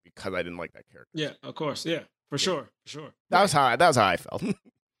the movie because I didn't like that character. Yeah, of course. Yeah, for sure. That was how I felt.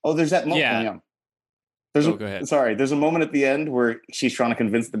 Oh, there's that moment. Yeah. Go ahead. Sorry, there's a moment at the end where she's trying to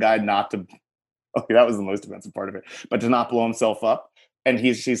convince the guy not to. Okay, that was the most offensive part of it, but to not blow himself up. And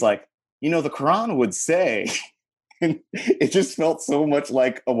she's like, the Quran would say, and it just felt so much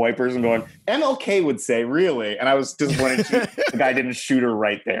like a white person going, MLK would say, really? And I was disappointed the guy didn't shoot her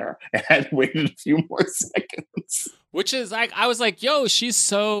right there and had waited a few more seconds. Which is like, I was like, yo, she's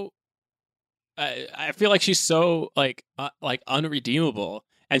so, I feel like she's so like unredeemable.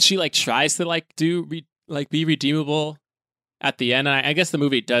 And she like tries to like be redeemable at the end. And I guess the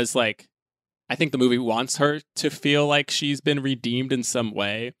movie does I think the movie wants her to feel like she's been redeemed in some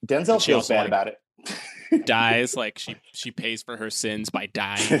way. Denzel feels bad about it. Dies, she pays for her sins by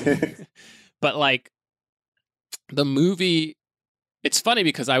dying. But the movie, it's funny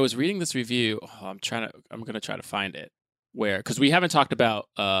because I was reading this review. I'm gonna try to find it because we haven't talked about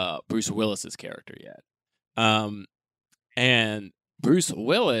Bruce Willis's character yet. And Bruce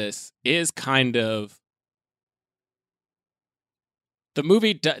Willis is kind of the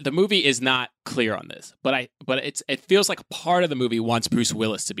movie is not clear on this, but it feels like a part of the movie wants Bruce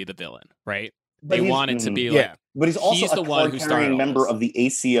Willis to be the villain, right? They want it to be but he's also a card-carrying member of the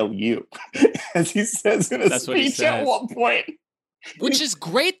ACLU, as he says in a speech at one point. Which is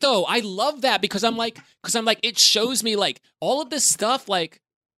great, though. I love that because I'm like, it shows me all of this stuff.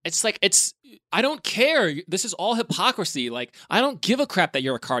 It's I don't care. This is all hypocrisy. I don't give a crap that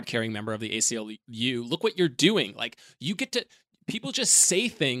you're a card-carrying member of the ACLU. Look what you're doing. You get to. People just say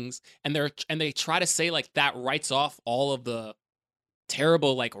things and they try to say that writes off all of the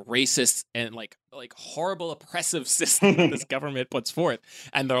terrible racist and horrible oppressive system that this government puts forth,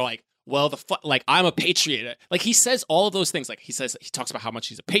 and they're like, well, I'm a patriot. He says all of those things. He talks about how much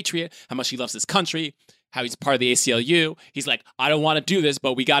he's a patriot, how much he loves his country, how he's part of the ACLU. He's like, I don't want to do this,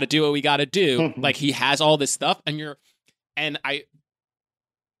 but we got to do what we got to do. He has all this stuff, and I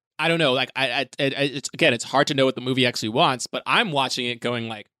don't know. It's hard to know what the movie actually wants, but I'm watching it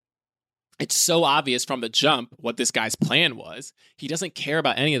going it's so obvious from the jump what this guy's plan was. He doesn't care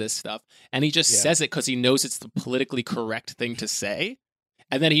about any of this stuff, and he just says it because he knows it's the politically correct thing to say.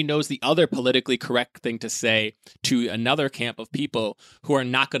 And then he knows the other politically correct thing to say to another camp of people who are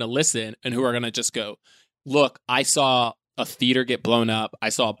not going to listen and who are going to just go, look, I saw a theater get blown up. I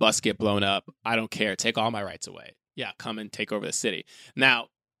saw a bus get blown up. I don't care. Take all my rights away. Yeah, come and take over the city. Now,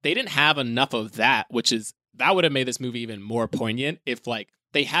 they didn't have enough of that, that would have made this movie even more poignant if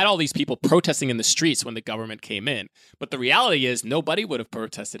they had all these people protesting in the streets when the government came in. But the reality is nobody would have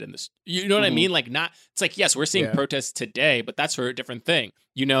protested in this. You know what I mean? It's yes, we're seeing protests today, but that's for a different thing.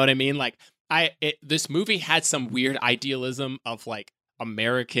 You know what I mean? This movie had some weird idealism of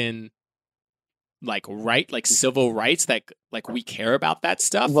American civil rights that we care about that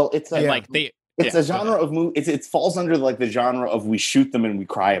stuff. Well, it's a genre of movie. It falls under the genre of we shoot them and we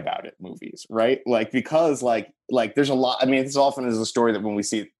cry about it movies, right? Because there's a lot. I mean, this often is a story that when we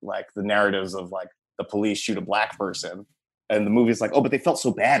see the narratives of the police shoot a black person, and the movie's oh, but they felt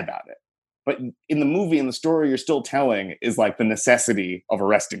so bad about it. But in the movie and the story you're still telling is the necessity of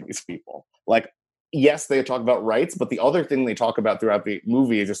arresting these people. Yes, they talk about rights, but the other thing they talk about throughout the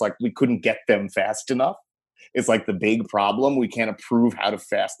movie is just we couldn't get them fast enough. It's the big problem. We can't approve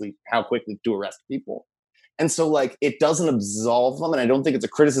how quickly to arrest people. And so it doesn't absolve them. And I don't think it's a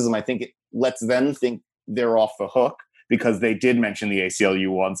criticism. I think it lets them think they're off the hook because they did mention the ACLU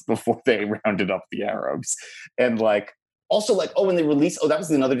once before they rounded up the Arabs. And also when they released, that was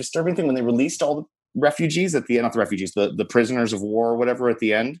another disturbing thing when they released all the refugees at the end, not the refugees, the prisoners of war or whatever at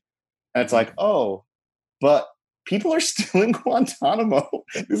the end. And it's but people are still in Guantanamo.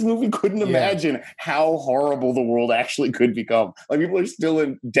 This movie couldn't imagine how horrible the world actually could become. People are still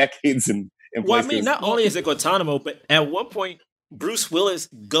in decades in places. Well, I mean, not only is it Guantanamo, but at one point, Bruce Willis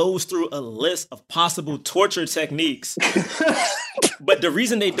goes through a list of possible torture techniques. But the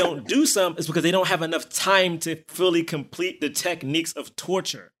reason they don't do some is because they don't have enough time to fully complete the techniques of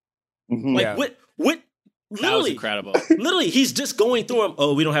torture. Mm-hmm. What? Literally, that was incredible. Literally, he's just going through them.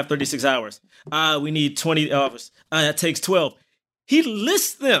 Oh, we don't have 36 hours. We need 20 hours. That takes 12. He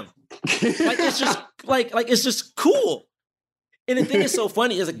lists them. It's just it's just cool. And the thing that's so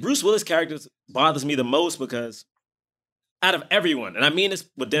funny is Bruce Willis' character bothers me the most because out of everyone, and I mean this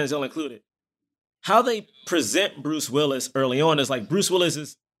with Denzel included, how they present Bruce Willis early on is Bruce Willis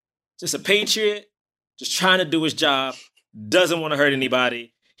is just a patriot, just trying to do his job, doesn't want to hurt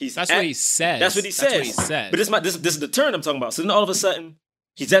anybody. That's what he says. That's what he says. But this is the turn I'm talking about. So then all of a sudden,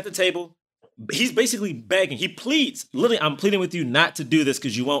 he's at the table. He's basically begging. He pleads, literally, I'm pleading with you not to do this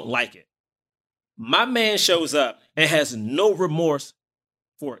because you won't like it. My man shows up and has no remorse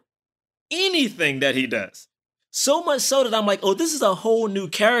for anything that he does. So much so that I'm like, oh, this is a whole new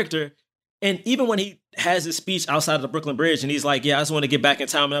character. And even when he has his speech outside of the Brooklyn Bridge and he's like, yeah, I just want to get back in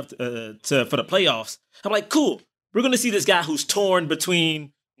time enough for the playoffs. I'm like, cool. We're going to see this guy who's torn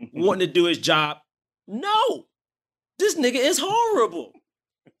between wanting to do his job. No, this nigga is horrible.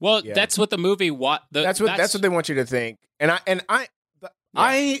 Well, that's what the movie. That's what they want you to think. And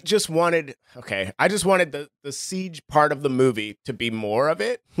I just wanted the siege part of the movie to be more of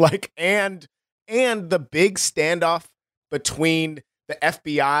it, like and the big standoff between the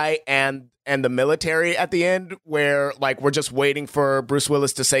FBI and the military at the end, where like we're just waiting for Bruce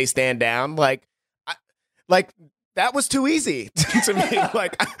Willis to say stand down. Like that was too easy to me.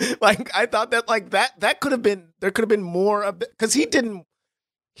 like I thought that like that could have been, there could have been more of it, because he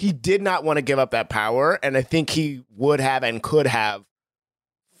did not want to give up that power, and I think he would have and could have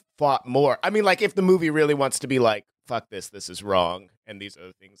fought more. I mean, like if the movie really wants to be like, fuck this is wrong, and these are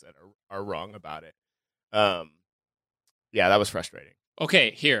the things that are wrong about it. Yeah, that was frustrating.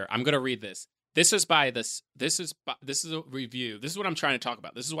 Okay, here, I'm going to read this. This is a review. This is what I'm trying to talk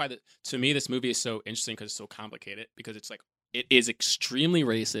about. This is why to me this movie is so interesting, because it's so complicated, because it's like it is extremely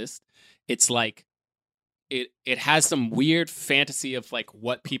racist. It's like it has some weird fantasy of like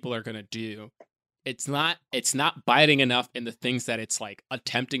what people are going to do. It's not biting enough in the things that it's like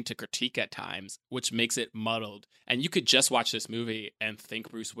attempting to critique at times, which makes it muddled. And you could just watch this movie and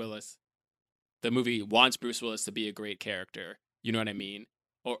think the movie wants Bruce Willis to be a great character. You know what I mean?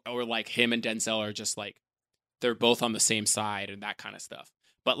 Or like him and Denzel are just like, they're both on the same side and that kind of stuff.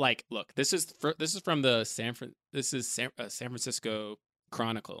 But like, look, this is from the San Francisco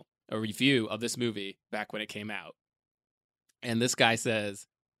Chronicle, a review of this movie back when it came out. And this guy says,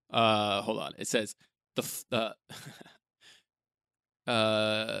 hold on. It says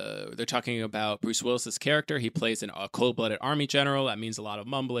they're talking about Bruce Willis's character. He plays a cold-blooded army general. That means a lot of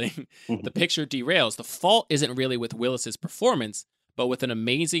mumbling. The picture derails. The fault isn't really with Willis's performance, but with an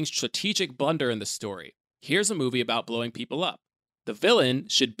amazing strategic blunder in the story. Here's a movie about blowing people up. The villain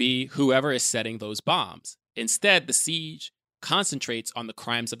should be whoever is setting those bombs. Instead, the siege concentrates on the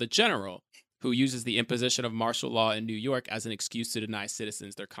crimes of the general, who uses the imposition of martial law in New York as an excuse to deny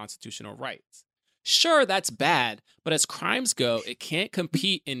citizens their constitutional rights. Sure, that's bad, but as crimes go, it can't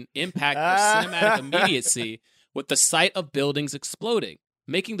compete in impact or cinematic immediacy with the sight of buildings exploding.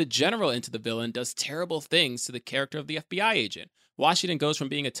 Making the general into the villain does terrible things to the character of the FBI agent. Washington goes from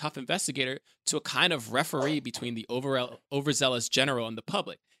being a tough investigator to a kind of referee between the overzealous general and the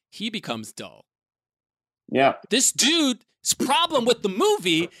public. He becomes dull. Yeah. This dude's problem with the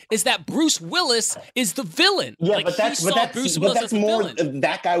movie is that Bruce Willis is the villain. Yeah, like, but that's more.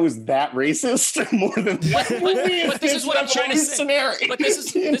 That guy was that racist more than that movie. But this is what I'm trying to say. Scenario, but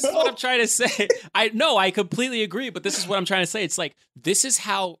this is what I'm trying to say. I completely agree. But this is what I'm trying to say. It's like this is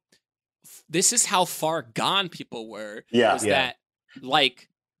how far gone people were. Yeah. That like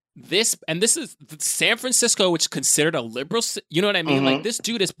this, and this is San Francisco, which is considered a liberal. You know what I mean? Like this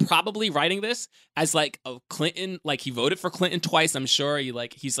dude is probably writing this as like a Clinton. Like he voted for Clinton twice. I'm sure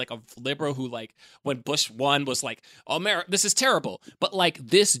he's like a liberal who like when Bush won was like, oh, America, this is terrible. But like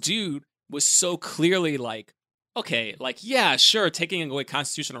this dude was so clearly like, okay, like yeah, sure, taking away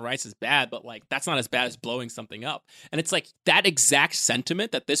constitutional rights is bad, but like that's not as bad as blowing something up. And it's like that exact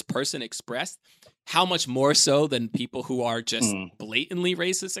sentiment that this person expressed. How much more so than people who are just blatantly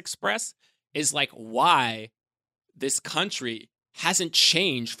racist express is like why this country hasn't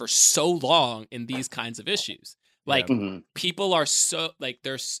changed for so long in these kinds of issues. Like people are so like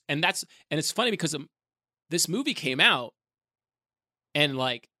there's and it's funny because this movie came out and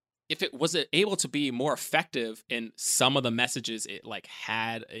like if it was able to be more effective in some of the messages it like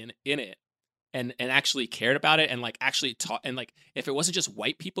had in it and actually cared about it and like actually taught and like if it wasn't just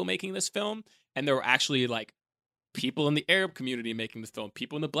white people making this film and there were actually like people in the Arab community making this film,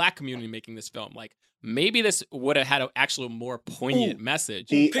 people in the Black community making this film, like maybe this would have had an actual more poignant message.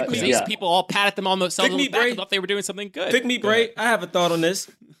 Because these people all patted them on themselves on the back and thought they were doing something good. Pick me, Bray. I have a thought on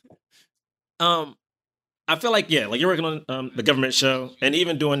this. I feel like like you're working on the government show, and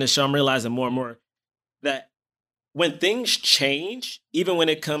even doing this show, I'm realizing more and more that when things change, even when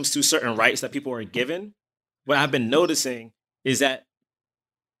it comes to certain rights that people are given, what I've been noticing is that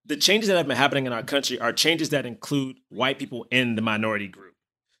the changes that have been happening in our country are changes that include white people in the minority group.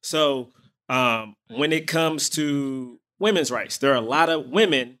 So when it comes to women's rights, there are a lot of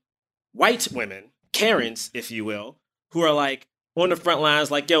women, white women, Karens, if you will, who are like, on the front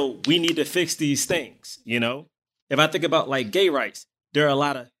lines like, yo, we need to fix these things, you know? If I think about like gay rights, there are a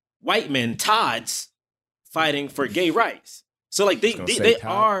lot of white men, Todds, fighting for gay rights. So like they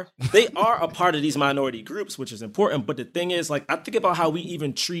are a part of these minority groups, which is important. But the thing is, like, I think about how we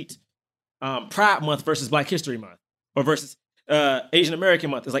even treat Pride Month versus Black History Month or versus Asian American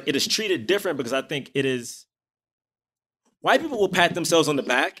Month. It's like it is treated different because I think it is white people will pat themselves on the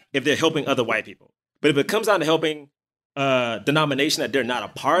back if they're helping other white people. But if it comes down to helping denomination that they're not a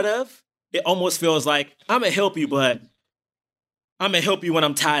part of, it almost feels like I'm gonna help you, but I'm gonna help you when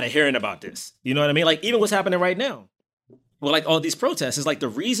I'm tired of hearing about this. You know what I mean? Like even what's happening right now. Well, like all these protests is like the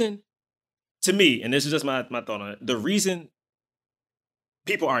reason, to me, and this is just my thought on it, the reason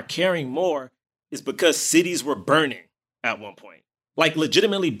people are caring more is because cities were burning at one point. Like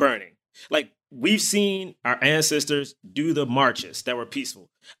legitimately burning. Like we've seen our ancestors do the marches that were peaceful.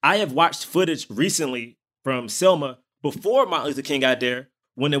 I have watched footage recently from Selma before Martin Luther King got there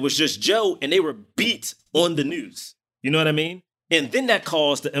when it was just Joe and they were beat on the news. You know what I mean? And then that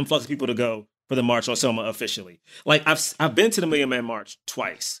caused the influx of people to go for the March on Selma officially. Like I've been to the Million Man March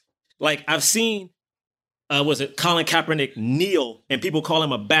twice. Like I've seen, was it Colin Kaepernick kneel and people call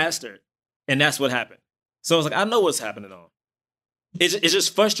him a bastard, and that's what happened. So it's like I know what's happening on. It's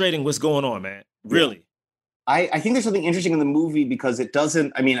just frustrating what's going on, man. Really. I think there's something interesting in the movie because it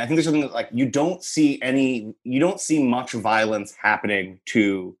doesn't. I mean, I think there's something like you don't see much violence happening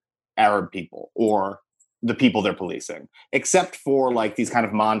to Arab people or the people they're policing, except for like these kind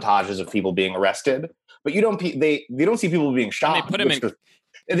of montages of people being arrested. But you don't they don't see people being shot. And they put them in.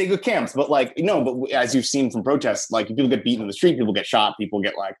 They go camps, but like no, but as you've seen from protests, like people get beaten in the street, people get shot, people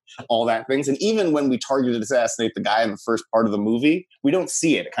get like all that things. And even when we targeted assassinate the guy in the first part of the movie, we don't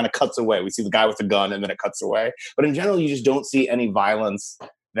see it. It kind of cuts away. We see the guy with the gun, and then it cuts away. But in general, you just don't see any violence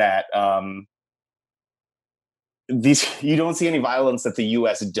that you don't see any violence that the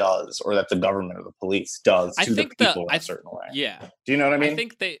U.S. does or that the government or the police does to the people in a certain way. Yeah. Do you know what I mean? I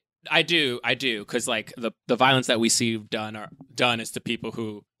think I do, because like the violence that we see done is to people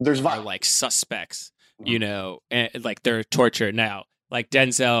who are like suspects, you know, and like they're tortured. Now, like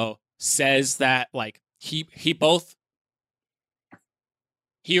Denzel says that like he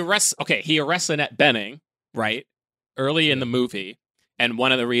arrests Annette Benning, right, early in the movie, and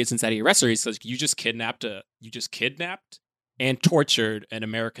one of the reasons that he arrests her, he says you just kidnapped and tortured an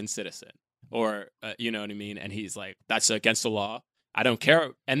American citizen, or you know what I mean, and he's like, that's against the law. I don't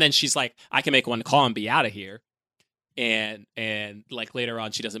care. And then she's like, I can make one call and be out of here. And like later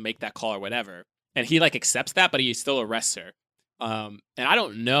on, she doesn't make that call or whatever. And he like accepts that, but he still arrests her. And I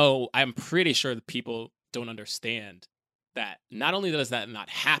don't know. I'm pretty sure the people don't understand that not only does that not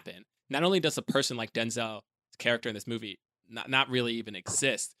happen, not only does a person like Denzel's character in this movie not really even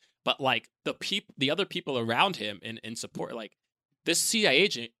exist, but like the other people around him in support, like this CIA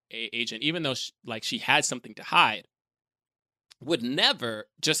agent, even though she had something to hide, would never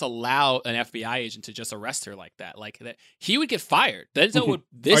just allow an FBI agent to just arrest her like that. Like that, he would get fired.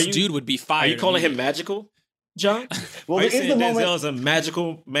 Dude would be fired. Are you calling him magical, John? Well, are you saying Denzel is a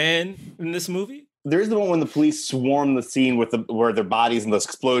magical man in this movie? There is the one when the police swarm the scene where their bodies in this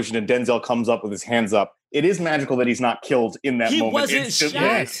explosion, and Denzel comes up with his hands up. It is magical that he's not killed in that moment. He wasn't shot.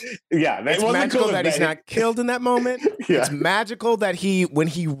 Yeah, it's magical that he's not killed in that moment. Yeah. It's magical that when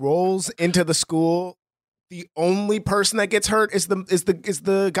he rolls into the school, the only person that gets hurt is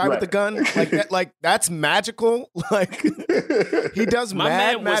the guy with the gun. Like that's magical. Like he does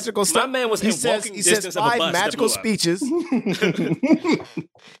magical stuff. My man was he says 5 magical speeches.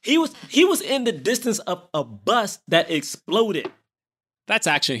 He was in the distance of a bus that exploded. That's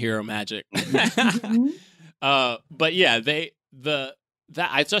action hero magic. But yeah,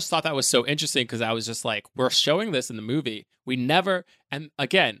 I just thought that was so interesting because I was just like, we're showing this in the movie. We never, and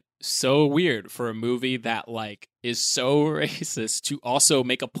again, so weird for a movie that like is so racist to also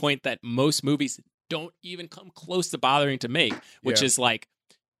make a point that most movies don't even come close to bothering to make, which is like,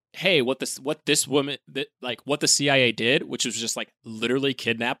 hey, what the CIA did, which was just like literally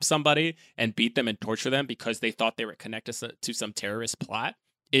kidnap somebody and beat them and torture them because they thought they were connected to some terrorist plot,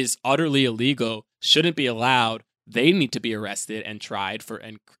 is utterly illegal, shouldn't be allowed. They need to be arrested and tried for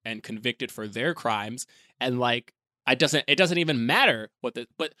and convicted for their crimes. And like, it doesn't even matter but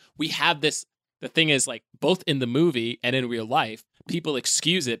we have this. The thing is, like, both in the movie and in real life, people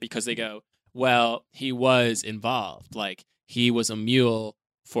excuse it because they go, well, he was involved. Like, he was a mule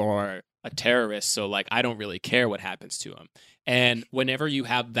for a terrorist. So like, I don't really care what happens to him. And whenever you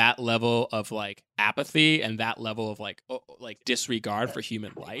have that level of like apathy and that level of like disregard for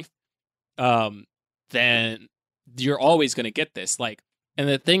human life, then you're always going to get this. Like, and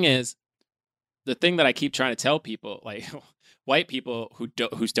the thing is, the thing that I keep trying to tell people, like white people who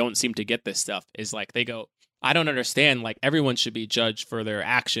don't seem to get this stuff, is like they go, I don't understand. Like everyone should be judged for their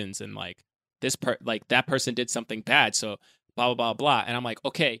actions, and like that person did something bad, so blah blah blah blah. And I'm like,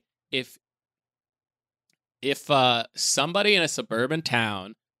 okay, if somebody in a suburban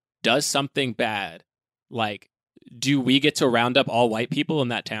town does something bad, like, do we get to round up all white people in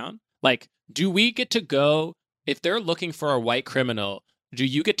that town? Like, do we get to go, if they're looking for a white criminal, do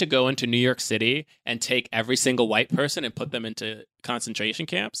you get to go into New York City and take every single white person and put them into concentration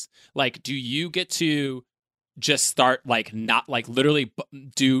camps? Like, do you get to just start like not like literally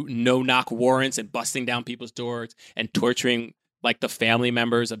do no-knock warrants and busting down people's doors and torturing like the family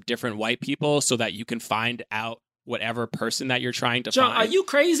members of different white people so that you can find out whatever person that you're trying to John, find? are you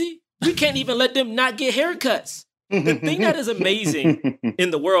crazy? We can't even let them not get haircuts. The thing that is amazing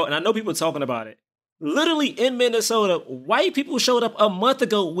in the world, and I know people talking about it, literally in Minnesota, white people showed up a month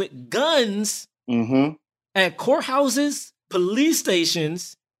ago with guns at courthouses, police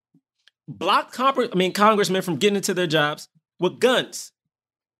stations, blocked congressmen from getting into their jobs with guns.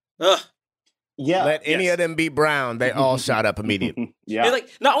 Ugh. Yeah. Let any of them be brown, they all shot up immediately. Yeah. And like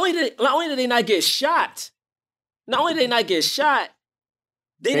not only did they not get shot, they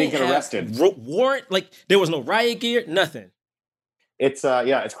didn't get arrested. Warrant, like there was no riot gear, nothing. It's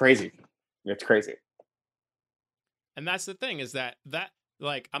it's crazy. It's crazy. And that's the thing is that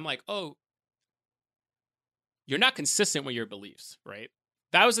like I'm like, oh, you're not consistent with your beliefs, right?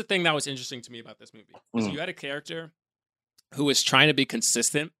 That was the thing that was interesting to me about this movie. Was you had a character who was trying to be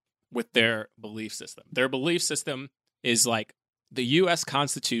consistent with their belief system. Their belief system is like the US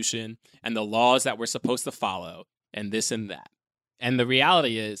Constitution and the laws that we're supposed to follow and this and that. And the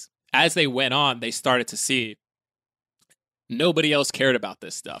reality is, as they went on, they started to see nobody else cared about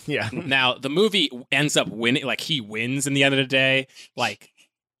this stuff. Yeah. Now, the movie ends up winning. Like, he wins in the end of the day. Like,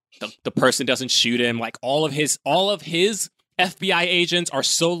 the person doesn't shoot him. Like, all of his FBI agents are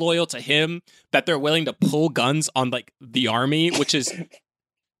so loyal to him that they're willing to pull guns on, like, the army, which is...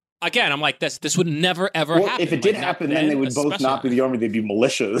 Again, I'm like, this would never, ever happen. If it did happen, then they would both not be the army, they'd be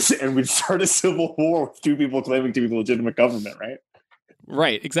militias, and we'd start a civil war with two people claiming to be the legitimate government, right?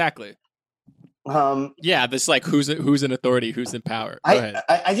 Right, exactly. Yeah, this like who's in authority, who's in power. Go ahead.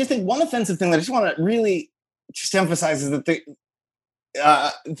 I just think one offensive thing that I just want to really just emphasize is that the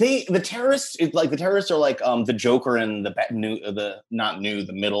terrorists, the terrorists are like the Joker in the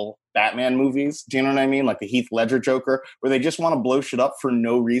middle Batman movies. Do you know what I mean? Like the Heath Ledger Joker, where they just want to blow shit up for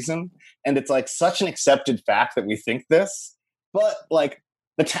no reason. And it's like such an accepted fact that we think this, but like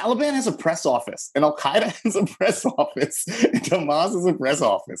the Taliban has a press office and Al Qaeda has a press office and Hamas has a press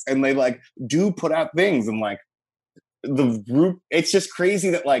office, and they like do put out things, and like the group, it's just crazy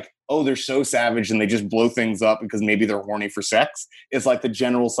that like, oh, they're so savage and they just blow things up because maybe they're horny for sex is like the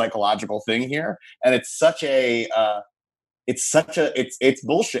general psychological thing here. And it's such a it's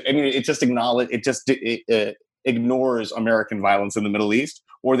bullshit. I mean, it ignores American violence in the Middle East,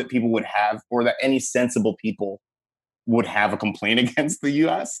 or that people would have, or that any sensible people would have a complaint against the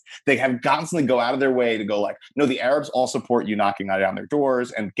U.S. They have constantly go out of their way to go like, no, the Arabs all support you knocking down their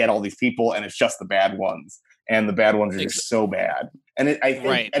doors and get all these people, and it's just the bad ones. And the bad ones are just so bad. And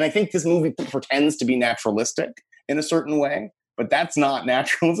I think this movie pretends to be naturalistic in a certain way, but that's not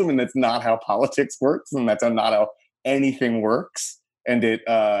naturalism, and that's not how politics works, and that's not how anything works. And it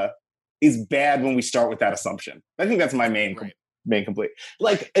is bad when we start with that assumption. I think that's my main complaint.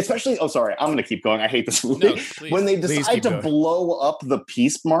 Like, especially, I'm going to keep going. I hate this movie. No, when they decide to blow up the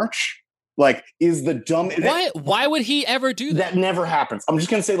Peace March, like, is the dumb... Why would he ever do that? That never happens. I'm just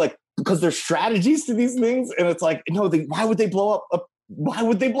going to say, like, because there's strategies to these things, and it's like, no, why would they blow up a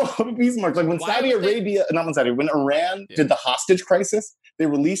Peace March? Like when when Iran did the hostage crisis, they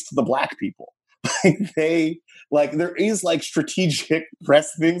released the black people. There is like strategic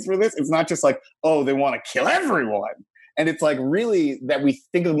press things for this. It's not just like, oh, they want to kill everyone. And it's like really that we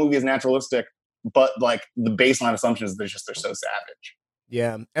think of the movie as naturalistic, but like the baseline assumption is they're so savage.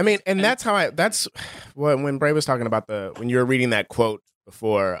 Yeah. I mean, and that's when Bray was talking about when you were reading that quote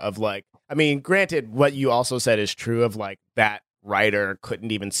before of like, I mean, granted, what you also said is true of like that writer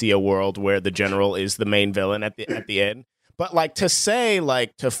couldn't even see a world where the general is the main villain at the end. But like to say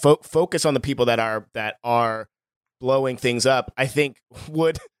like to focus on the people that are blowing things up, I think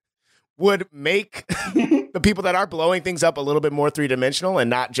would make the people that are blowing things up a little bit more three-dimensional and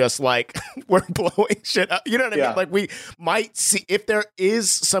not just like we're blowing shit up. You know what I mean? Like we might see if there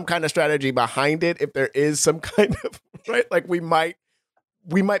is some kind of strategy behind it, if there is some kind of like we might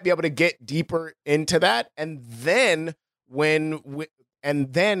be able to get deeper into that, and then when we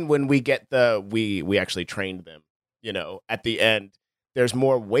get we actually trained them, you know, at the end, there's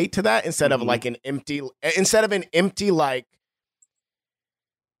more weight to that instead of like an empty like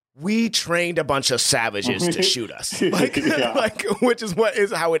we trained a bunch of savages to shoot us, like, which is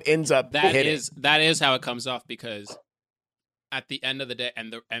how it ends up. That is how it comes off, because at the end of the day,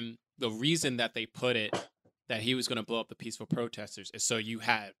 and the reason that they put it that he was going to blow up the peaceful protesters is so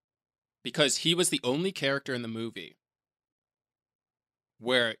because he was the only character in the movie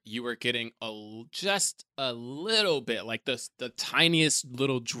where you were getting just a little bit, like the tiniest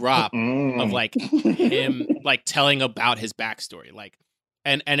little drop of like him like telling about his backstory, like.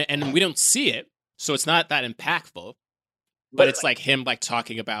 And we don't see it, so it's not that impactful. But it's like him like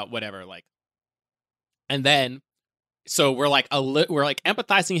talking about whatever, like, and then so we're like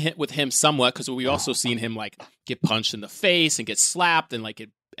empathizing with him somewhat, because we also seen him like get punched in the face and get slapped and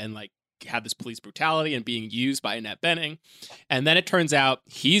have this police brutality and being used by Annette Benning, and then it turns out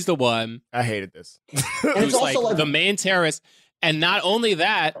he's the one. I hated this. Who's like the main terrorist, and not only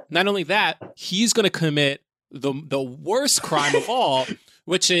that, he's going to commit the worst crime of all.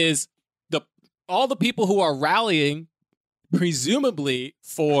 Which is all the people who are rallying, presumably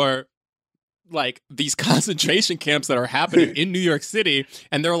for like these concentration camps that are happening in New York City,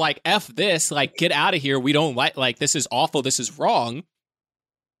 and they're like, "F this! Like, get out of here! We don't like this is awful. This is wrong."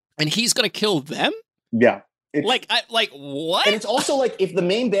 And he's gonna kill them. Yeah. Like what? And it's also like, if the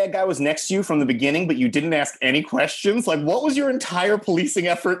main bad guy was next to you from the beginning, but you didn't ask any questions, like, what was your entire policing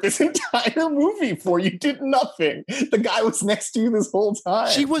effort this entire movie for? You did nothing. The guy was next to you this whole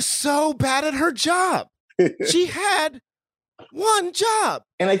time. She was so bad at her job. She had one job.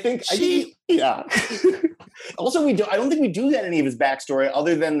 And I think yeah. Also, I don't think we do that in any of his backstory,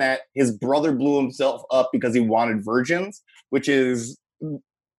 other than that his brother blew himself up because he wanted virgins, which is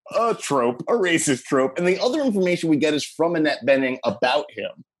a trope, a racist trope. And the other information we get is from Annette Benning about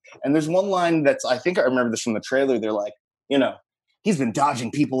him. And there's one line I think I remember this from the trailer. They're like, he's been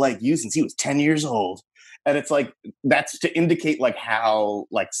dodging people like you since he was 10 years old. And it's like, that's to indicate like how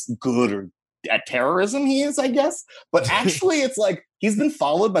like good or at terrorism he is, I guess. But actually it's like, he's been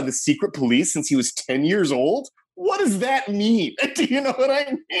followed by the secret police since he was 10 years old. What does that mean? Do you know what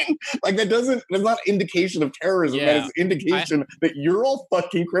I mean? Like, that's not indication of terrorism. Yeah, that is indication that you're all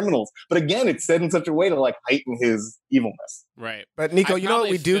fucking criminals. But again, it's said in such a way to like heighten his evilness. Right. But Nico, you know what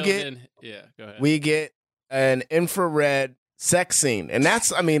we do get? Yeah, go ahead. We get an infrared sex scene. And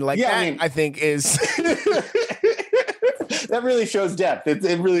that's, I think is... That really shows depth.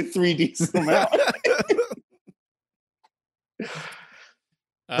 It really 3Ds them out.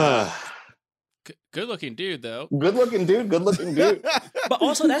 Good looking dude, though. Good looking dude. But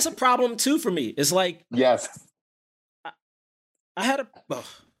also, that's a problem too for me. It's like, yes, I had a.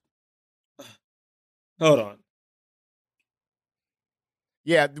 Hold on.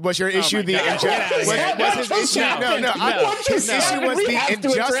 Yeah, was your issue the injustice? Was his issue? No. His issue was the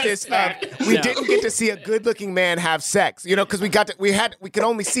injustice of we didn't get to see a good-looking man have sex. Because we could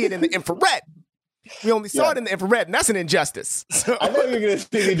only see it in the infrared. We only saw it in the infrared, and that's an injustice. So. I thought you were going to say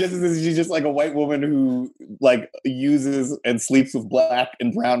the injustice is she's just like a white woman who like uses and sleeps with black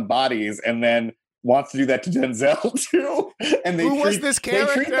and brown bodies, and then wants to do that to Denzel too. And they was this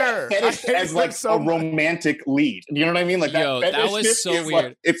character? They treat that fetish as like a romantic lead. You know what I mean? Like that was so weird.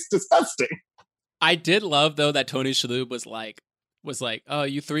 Like, it's disgusting. I did love though that Tony Shalhoub was like, oh,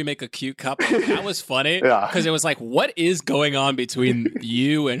 you three make a cute couple. That was funny because it was like, what is going on between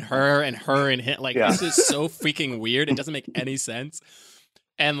you and her and him? Like, this is so freaking weird. It doesn't make any sense.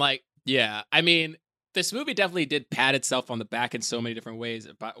 And like, yeah, I mean, this movie definitely did pat itself on the back in so many different ways,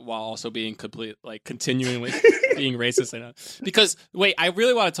 while also being continually being racist. Because wait, I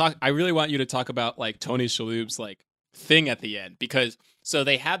really want you to talk about like Tony Shalhoub's like thing at the end, because so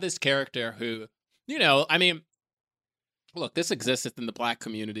they have this character who, I mean. Look, this exists in the black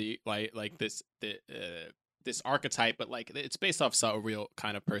community, like this archetype, but like it's based off a real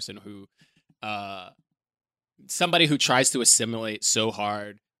kind of person who, somebody who tries to assimilate so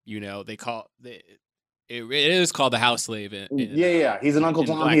hard. It is called the house slave. He's an Uncle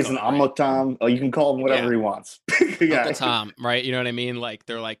Tom. He's an Omelet Tom. Oh, you can call him whatever he wants. Uncle Tom, right? You know what I mean? Like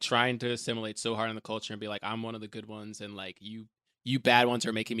they're like trying to assimilate so hard in the culture and be like, I'm one of the good ones, and like you bad ones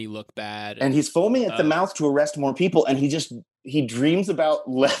are making me look bad. And he's foaming at the mouth to arrest more people. And he dreams about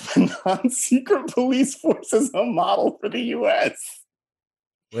Lebanon's secret police force as a model for the U.S.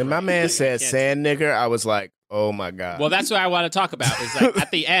 When my man said sand nigger, I was like, oh my God. Well, that's what I want to talk about. Is like at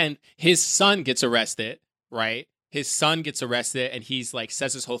the end, his son gets arrested, right? His son gets arrested and he's like,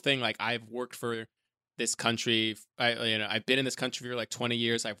 says this whole thing. Like, I've worked for this country. I've been in this country for like 20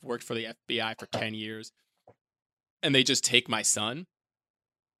 years. I've worked for the FBI for 10 years. And they just take my son.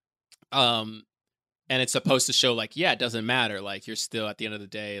 And and it's supposed to show like, yeah, it doesn't matter. Like you're still at the end of the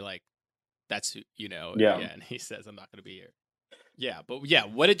day, like that's who, Yeah. And he says, I'm not going to be here. Yeah, but yeah,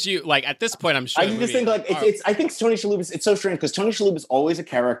 what did you like at this point? I'm sure. I just think like it's I think Tony Shalhoub it's so strange because Tony Shalhoub is always a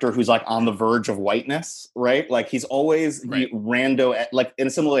character who's like on the verge of whiteness, right? Like he's always the rando, like in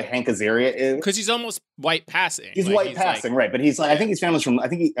a similar way Hank Azaria is, because he's almost white passing. He's white passing, right? But he's like I think his family's from I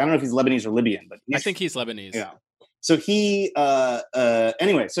don't know if he's Lebanese or Libyan, but I think he's Lebanese. Yeah. So he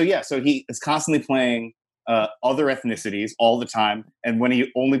anyway, so he is constantly playing other ethnicities all the time, and when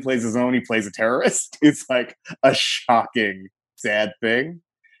he only plays his own, he plays a terrorist. It's like a shocking, sad thing.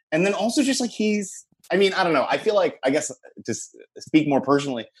 And then also just like I don't know. I feel like, I guess to speak more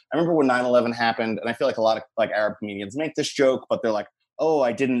personally, I remember when 9/11 happened, and I feel like a lot of like Arab comedians make this joke, but they're like, oh,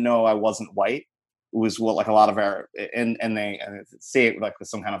 I didn't know I wasn't white. It was what like a lot of Arab, and they say it like with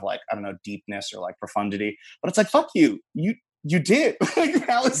some kind of like, I don't know, deepness or like profundity. But it's like, fuck you. You did. Like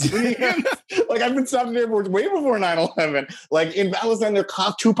Palestinians, like I've been stopping airports way before 9/11. Like in Palestine, they're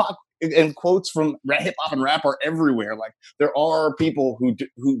Tupac and quotes from hip hop and rap are everywhere. Like there are people who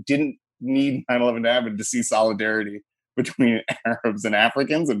didn't need 9/11 to happen to see solidarity between Arabs and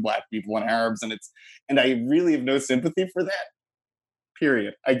Africans and Black people and Arabs, and I really have no sympathy for that.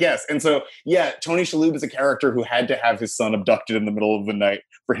 Period, I guess. And so, yeah, Tony Shalhoub is a character who had to have his son abducted in the middle of the night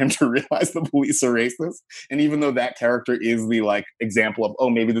for him to realize the police are racist. And even though that character is the like example of,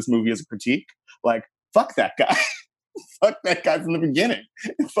 oh, maybe this movie is a critique, like fuck that guy. Fuck that guy from the beginning.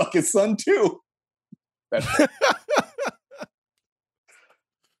 And fuck his son too.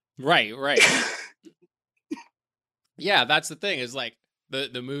 Right. Yeah, that's the thing, is like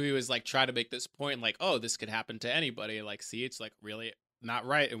the movie was like try to make this point like, oh, this could happen to anybody. Like, see, it's like really not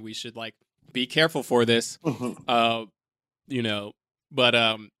right, and we should like be careful for this. But yeah.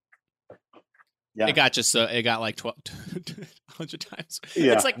 It got like 100 times.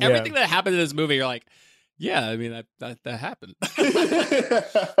 Yeah. It's like everything that happened in this movie, you're like, yeah, I mean that happened.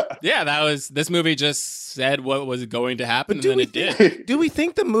 Yeah, this movie just said what was going to happen, and then it did. Do we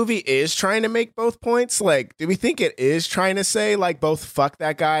think the movie is trying to make both points? Like, do we think it is trying to say like both fuck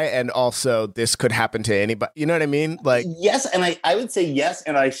that guy and also this could happen to anybody? You know what I mean? Like, yes, and I would say yes,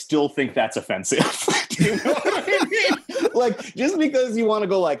 and I still think that's offensive. Do you know what I mean? Like, just because you want to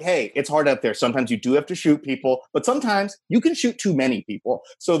go like, hey, it's hard out there. Sometimes you do have to shoot people, but sometimes you can shoot too many people.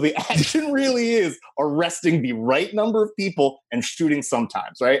 So the action really is arresting the right number of people and shooting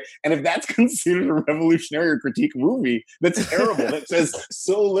sometimes, right? And if that's considered a revolutionary or critique movie, that's terrible. That says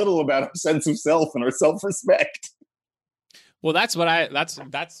so little about our sense of self and our self-respect. Well, that's my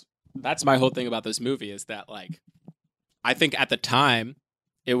whole thing about this movie, is that like, I think at the time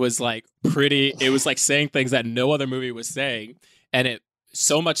it was like saying things that no other movie was saying, and it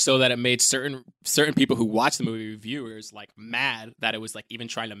so much so that it made certain people who watch the movie, viewers, like mad that it was like even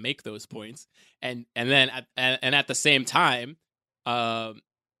trying to make those points, and then at the same time, I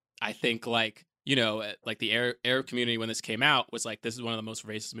think like, you know, like the Arab community when this came out was like, this is one of the most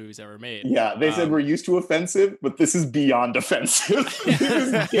racist movies ever made. Yeah, they said we're used to offensive, but this is beyond offensive. This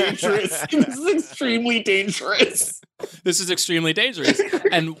is dangerous. This is extremely dangerous. This is extremely dangerous,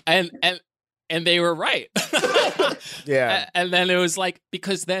 and they were right. Yeah, and then it was like,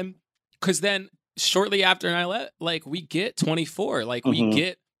 because then shortly after 9/11, like we get 24, like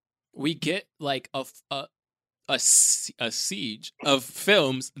we get like a siege of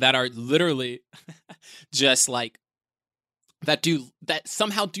films that are literally just like that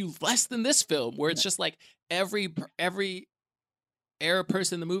somehow do less than this film, where it's just like every Arab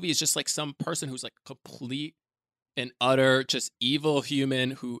person in the movie is just like some person who's like complete and utter just evil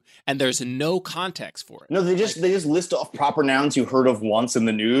human and there's no context for it. No, they just list off proper nouns you heard of once in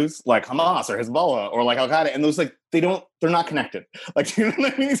the news, like Hamas or Hezbollah or like Al Qaeda, and those like they're not connected. Like, you know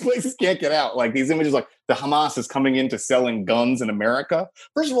what I mean? These places can't get out. Like these images, like the Hamas is coming into selling guns in America.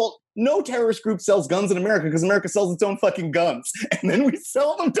 First of all, no terrorist group sells guns in America because America sells its own fucking guns, and then we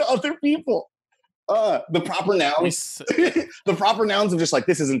sell them to other people. The proper nouns, the proper nouns of just like,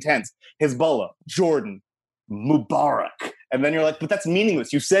 this is intense. Hezbollah, Jordan, Mubarak. And then you're like, but that's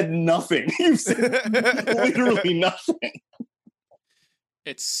meaningless. You said nothing. You said literally nothing.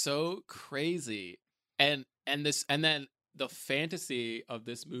 It's so crazy. And then the fantasy of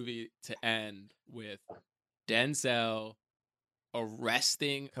this movie to end with Denzel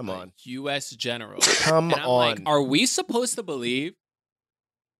arresting a U.S. general. Come on. Like, are we supposed to believe?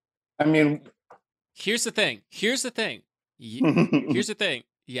 I mean, here's the thing. Here's the thing.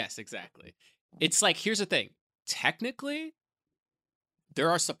 Yes, exactly. It's like, here's the thing. Technically,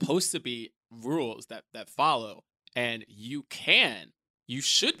 there are supposed to be rules that follow, and you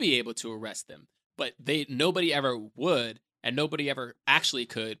should be able to arrest them, but nobody ever would, and nobody ever actually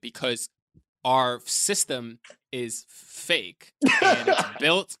could, because our system is fake and it's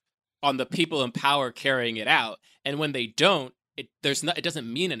built on the people in power carrying it out. And when they don't, it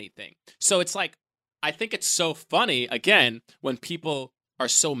doesn't mean anything. So it's like, I think it's so funny, again, when people are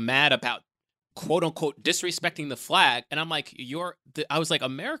so mad about quote unquote disrespecting the flag. And I'm like, I was like,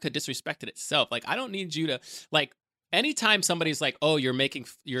 America disrespected itself. Like, I don't need you to, like, anytime somebody's like, oh, you're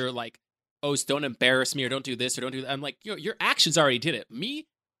like, oh, don't embarrass me or don't do this or don't do that. I'm like, your actions already did it. Me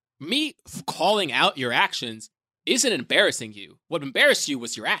calling out your actions isn't embarrassing you. What embarrassed you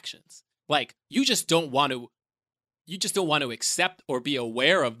was your actions. Like, you just don't want to accept or be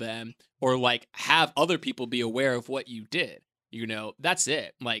aware of them, or like have other people be aware of what you did. You know, that's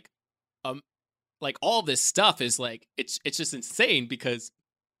it. Like all this stuff is like, it's just insane because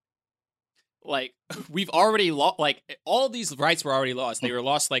like we've already lost, like all of these rights were already lost. They were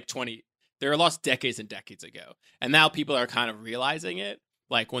lost they were lost decades and decades ago. And now people are kind of realizing it.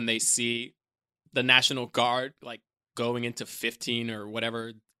 Like when they see the National Guard, like going into 15 or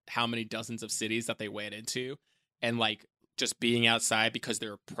whatever, how many dozens of cities that they went into, and like just being outside because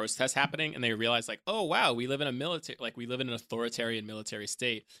there are protests happening, and they realize like, oh wow, we live in an authoritarian military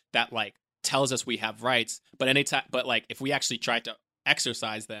state that like tells us we have rights, but like if we actually try to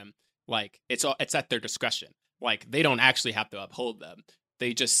exercise them, like it's at their discretion. Like they don't actually have to uphold them.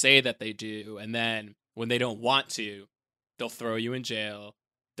 They just say that they do, and then when they don't want to, they'll throw you in jail.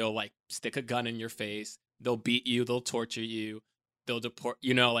 They'll like stick a gun in your face. They'll beat you. They'll torture you. They'll deport,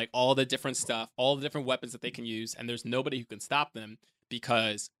 like all the different stuff, all the different weapons that they can use. And there's nobody who can stop them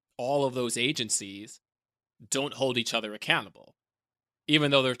because all of those agencies don't hold each other accountable,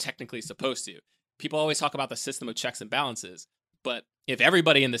 even though they're technically supposed to. People always talk about the system of checks and balances, but if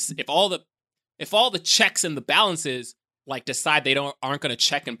everybody if all the checks and the balances like decide they aren't going to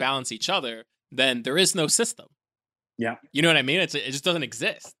check and balance each other, then there is no system. Yeah. You know what I mean? It just doesn't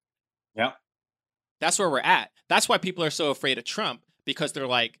exist. Yeah. That's where we're at. That's why people are so afraid of Trump, because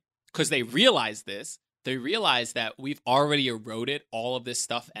they realize this. They realize that we've already eroded all of this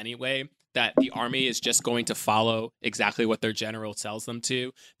stuff anyway, that the army is just going to follow exactly what their general tells them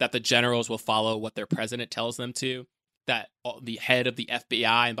to, that the generals will follow what their president tells them to, that the head of the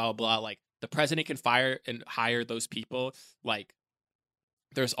FBI and blah, blah, blah, like the president can fire and hire those people. Like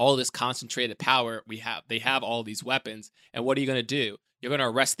there's all this concentrated power they have all these weapons. And what are you going to do? You're going to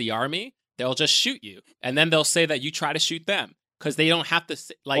arrest the army? They'll just shoot you. And then they'll say that you try to shoot them because they don't have to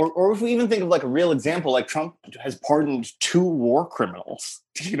like. Or if we even think of like a real example, like Trump has pardoned 2 war criminals.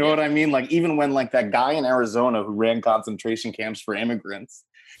 You know what I mean? Like even when like that guy in Arizona who ran concentration camps for immigrants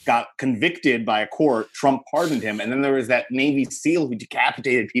got convicted by a court, Trump pardoned him. And then there was that Navy SEAL who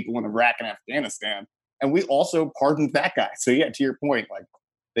decapitated people in Iraq and Afghanistan. And we also pardoned that guy. So yeah, to your point, like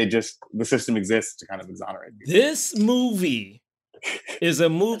the system exists to kind of exonerate people. This movie is a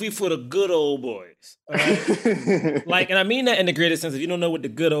movie for the good old boys. Right? Like, and I mean that in the greatest sense. If you don't know what the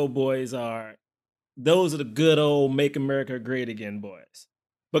good old boys are, those are the good old Make America Great Again boys.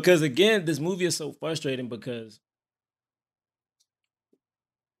 Because again, this movie is so frustrating because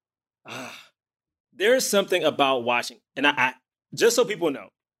there's something about watching, and I just so people know,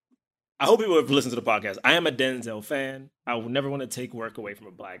 I hope people have listened to the podcast. I am a Denzel fan. I would never want to take work away from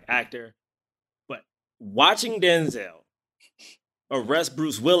a black actor. But watching Denzel arrest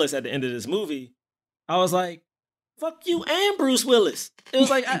Bruce Willis at the end of this movie, I was like, fuck you and Bruce Willis. It was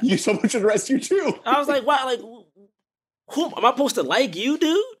like you someone should arrest you too. I was like, why? Like, who am I supposed to like you,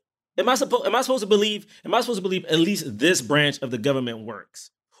 dude? Am I supposed to believe at least this branch of the government works?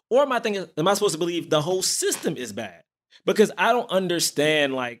 Or am I supposed to believe the whole system is bad? Because I don't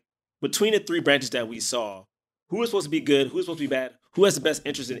understand, like, between the 3 branches that we saw, who is supposed to be good, who is supposed to be bad, who has the best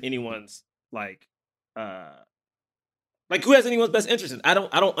interest in anyone's, who has anyone's best interest in? I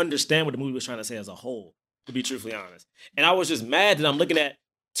don't understand what the movie was trying to say as a whole, to be truthfully honest. And I was just mad that I'm looking at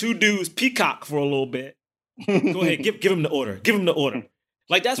 2 dudes peacock for a little bit. Go ahead, give him the order. Give him the order.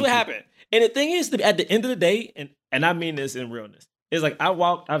 Like, that's what happened. And the thing is, at the end of the day, and I mean this in realness, it's like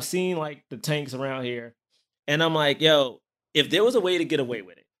I've seen like the tanks around here, and I'm like, yo, if there was a way to get away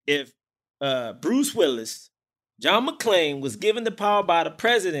with it, if Bruce Willis, John McClane was given the power by the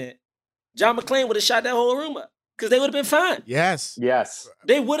president, John McClane would have shot that whole room up because they would have been fine. Yes.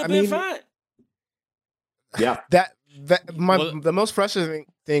 They would have been fine. Yeah. The most frustrating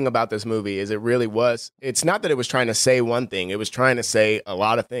thing about this movie is it's not that it was trying to say one thing. It was trying to say a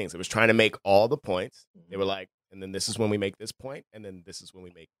lot of things. It was trying to make all the points. They were like, and then this is when we make this point, and then this is when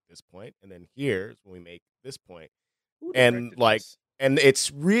we make this point, and then here's when we make this point. And like, and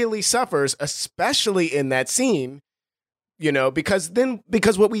it's really suffers, especially in that scene, because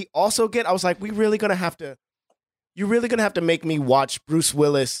what we also get, I was like, you're really gonna have to make me watch Bruce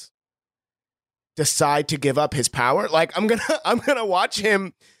Willis decide to give up his power. Like I'm gonna watch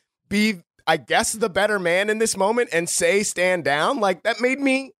him be, I guess, the better man in this moment and say stand down. Like that made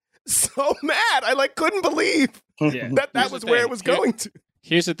me so mad. I like couldn't believe that was where it was going to.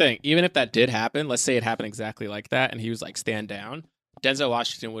 Here's the thing. Even if that did happen, let's say it happened exactly like that, and he was like, stand down, Denzel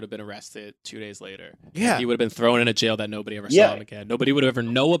Washington would have been arrested 2 days later. Yeah. He would have been thrown in a jail that nobody ever saw him again. Nobody would ever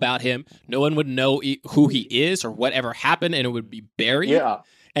know about him. No one would know who he is or whatever happened, and it would be buried. Yeah.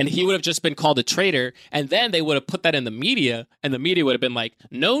 And he would have just been called a traitor, and then they would have put that in the media, and the media would have been like,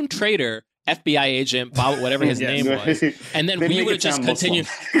 known traitor, FBI agent, whatever his name was. And then we would have just continued.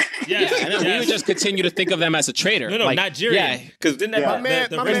 And then we would just continue to think of them as a traitor. No, like, Nigerian. Because didn't that my man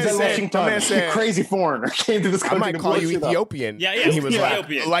said, a crazy foreigner came to this country. I might call you Ethiopian. Yeah. And he was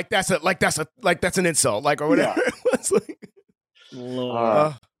like that's an insult, like or whatever.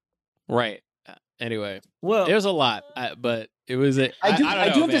 Lord. Right. Anyway, well, there's a lot, but it was. I do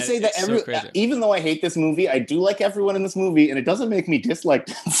have to say that even though I hate this movie, I do like everyone in this movie, and it doesn't make me dislike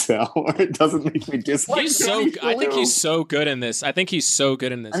Denzel, or it doesn't make me dislike. I think he's so good in this. I mean,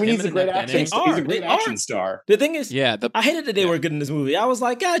 he's a great action. He's a great action star. The thing is, I hated that they were good in this movie. I was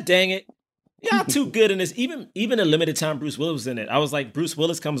like, God dang it, y'all too good in this. Even a limited time Bruce Willis was in it. I was like, Bruce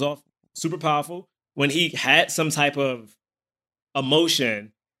Willis comes off super powerful when he had some type of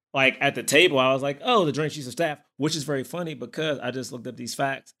emotion. Like at the table, I was like, oh, the Joint Chiefs of Staff, which is very funny because I just looked up these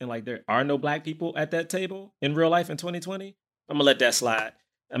facts and like there are no black people at that table in real life in 2020. I'm gonna let that slide.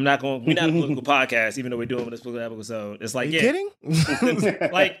 We're not a political podcast, even though we're doing this political episode. It's like, are you kidding?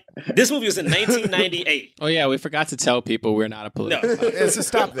 Like this movie was in 1998. Oh yeah, we forgot to tell people we're not a political. No,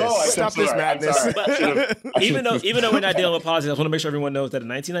 stop this. Stop this madness. But even though we're not dealing with politics, I want to make sure everyone knows that in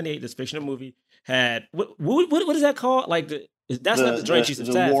 1998, this fictional movie had what is that called? Like that's not the Joint Chiefs of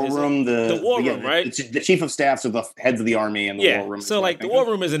Staff. The War Room, the War Room, right? The Chief of Staffs are the heads of the army and the War Room. So like the War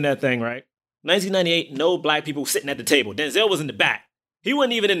Room is in that thing, right? 1998, no black people sitting at the table. Denzel was in the back. He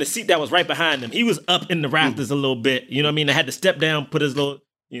wasn't even in the seat that was right behind him. He was up in the rafters a little bit. You know what I mean? I had to step down, put his little,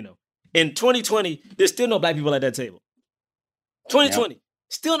 In 2020, there's still no black people at that table. 2020,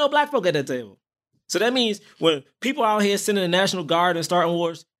 still no black folk at that table. So that means when people out here sending the National Guard and starting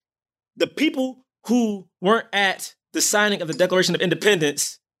wars, the people who weren't at the signing of the Declaration of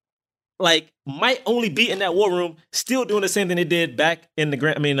Independence, like, might only be in that war room still doing the same thing they did back in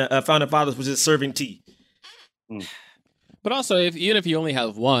the Founding Fathers, which is serving tea. But also, even if you only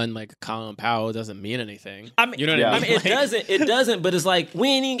have one, like Colin Powell, doesn't mean anything. I mean, you know what I mean? It doesn't. But it's like we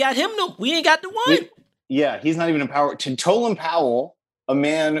ain't even got him. We ain't got the one. He's not even empowered. To Colin Powell, a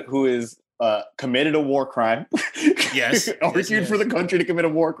man who is committed a war crime, argued for the country to commit a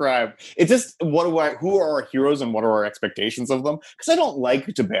war crime. It's just who are our heroes and what are our expectations of them? Because I don't like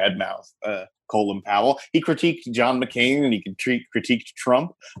to badmouth Colin Powell. He critiqued John McCain and he critiqued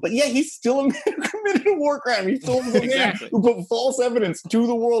Trump. But yeah, he's still a man who committed a war crime. He's still a man who put false evidence to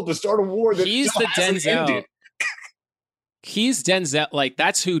the world to start a war that he's still the hasn't Denzel. ended. He's Denzel. Like,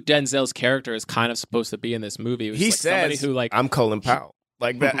 that's who Denzel's character is kind of supposed to be in this movie. He says, who, like, I'm Colin Powell.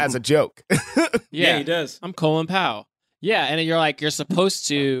 Like that as a joke. Yeah, he does. I'm Colin Powell. Yeah, and you're supposed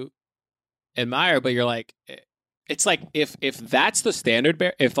to admire, but you're like, it's like if that's the standard,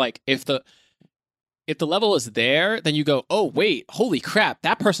 if the level is there, then you go, oh wait, holy crap,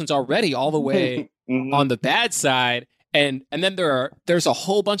 that person's already all the way on the bad side, and then there's a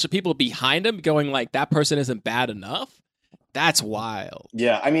whole bunch of people behind him going like that person isn't bad enough. That's wild.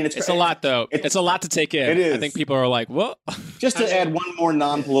 Yeah, I mean, it's a lot, though. It's a lot to take in. It is. I think people are like, what? Just to add one more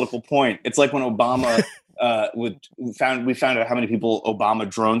non-political point, it's like when Obama we found out how many people Obama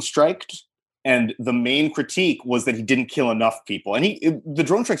drone striked, and the main critique was that he didn't kill enough people. And the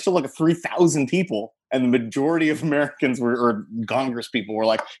drone strike killed like 3,000 people, and the majority of Americans or Congress people were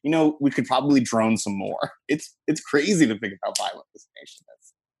like, we could probably drone some more. It's crazy to think about how violent this nation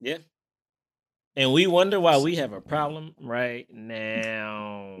is. Yeah. And we wonder why we have a problem right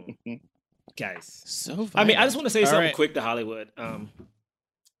now. Guys. So violent. I mean, I just want to say something quick to Hollywood.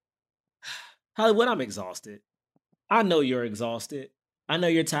 Hollywood, I'm exhausted. I know you're exhausted. I know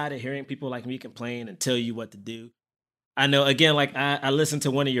you're tired of hearing people like me complain and tell you what to do. I know, again, like I listened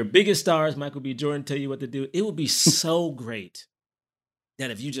to one of your biggest stars, Michael B. Jordan, tell you what to do. It would be so great that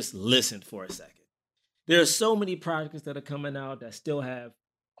if you just listened for a second. There are so many projects that are coming out that still have,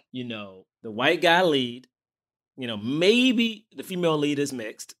 the white guy lead, maybe the female lead is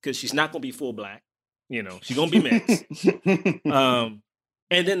mixed because she's not going to be full black. She's going to be mixed.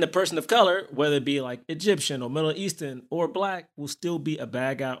 And then the person of color, whether it be like Egyptian or Middle Eastern or black, will still be a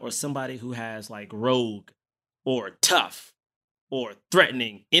bad guy or somebody who has like rogue or tough or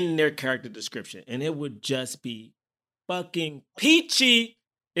threatening in their character description. And it would just be fucking peachy.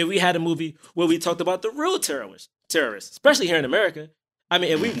 if we had a movie where we talked about the real terrorists, especially here in America. I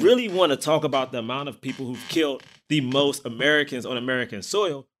mean, if we really want to talk about the amount of people who've killed the most Americans on American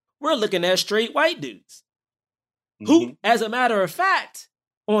soil, we're looking at straight white dudes who, as a matter of fact,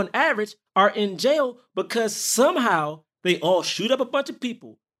 on average, are in jail because somehow they all shoot up a bunch of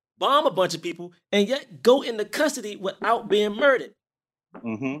people, bomb a bunch of people, and yet go into custody without being murdered.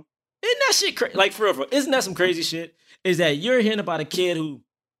 Isn't that shit crazy? Like, for real, isn't that some crazy shit? Is that you're hearing about a kid who,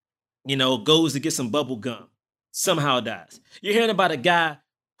 you know, goes to get some bubble gum, somehow dies. You're hearing about a guy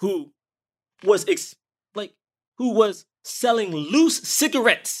who was selling loose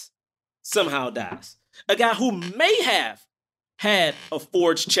cigarettes, somehow dies. A guy who may have had a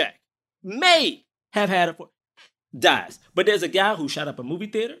forged check, dies. But there's a guy who shot up a movie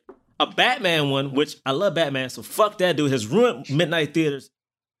theater, a Batman one, which I love Batman, so fuck that dude, has ruined midnight theaters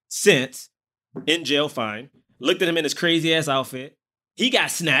since, in jail, fine. Looked at him in his crazy ass outfit. He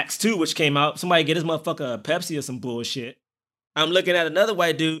got snacks too, which came out. Somebody get his motherfucker a Pepsi or some bullshit. I'm looking at another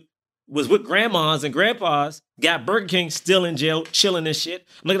white dude, was with grandmas and grandpas, got Burger King, still in jail, chilling and shit.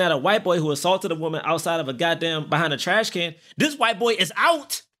 I'm looking at a white boy who assaulted a woman outside of a goddamn, behind a trash can. This white boy is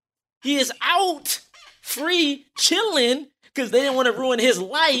out. He is out, free, chilling, because they didn't want to ruin his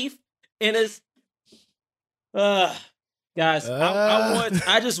life. And it's, guys,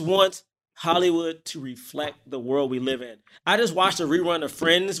 I just want Hollywood to reflect the world we live in. I just watched a rerun of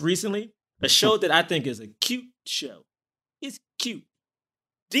Friends recently, a show that I think is a cute show. It's cute.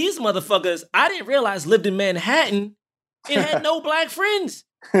 These motherfuckers, I didn't realize, lived in Manhattan and had no black friends.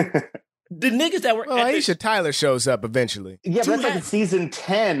 The niggas that were Aisha Tyler shows up eventually. Yeah, but that's like in season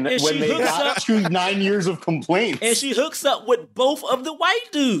 10 when they got to 9 years of complaints. And she hooks up with both of the white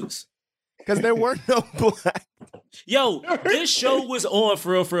dudes. Because there were no black. Yo, this show was on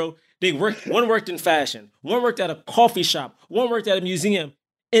for real. One worked in fashion. One worked at a coffee shop. One worked at a museum.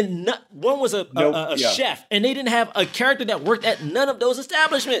 And one was a chef. And they didn't have a character that worked at none of those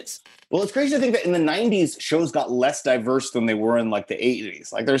establishments. Well, it's crazy to think that in the 90s, shows got less diverse than they were in like the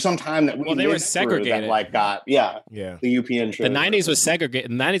 80s. Like there's some time that they were segregated. That, like got the UPN shows. The 90s was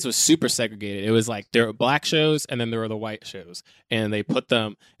segregated. The 90s was super segregated. It was like there were black shows and then there were the white shows. And they put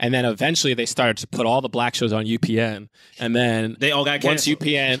them, and then eventually they started to put all the black shows on UPN. And then they all got canceled. Once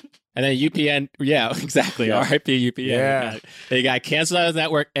UPN. And then UPN, yeah, exactly. Yeah. RIP UPN. Yeah. They got canceled out of the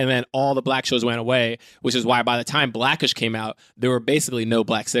network, and then all the black shows went away, which is why by the time Blackish came out, there were basically no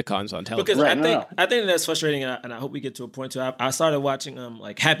black sitcoms on television. Because I think that's frustrating, and I hope we get to a point too. I started watching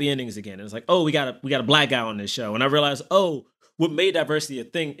like Happy Endings again. It was like, oh, we got a black guy on this show, and I realized, oh, what made diversity a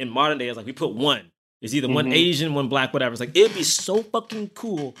thing in modern day is like we put one. It's either one Asian, one black, whatever. It's like it'd be so fucking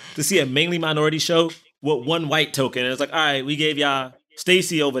cool to see a mainly minority show with one white token. And it's like, all right, we gave y'all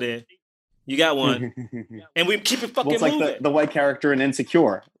Stacy over there. You got one, and we keep it fucking moving. Like the white character in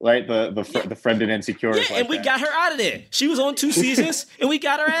Insecure, right? The friend in Insecure. Yeah, and we got her out of there. She was on 2 seasons, and we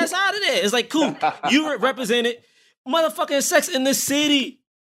got her ass out of there. It's like, cool, you represented motherfucking Sex in the City.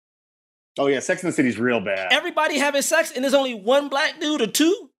 Oh yeah, Sex in the City's real bad. Everybody having sex, and there's only one black dude or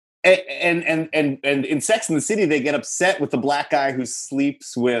two. And in Sex in the City, they get upset with the black guy who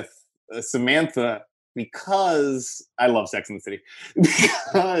sleeps with Samantha. Because I love Sex in the City.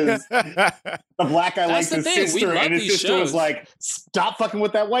 Because the black guy likes his sister, and his sister was like, stop fucking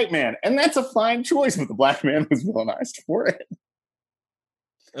with that white man. And that's a fine choice, but the black man was villainized for it.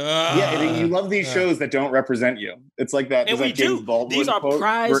 You love these shows that don't represent you. It's like that. And we do. These are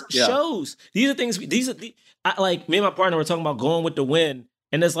prized shows. These are things, like me and my partner were talking about Gone with the Wind.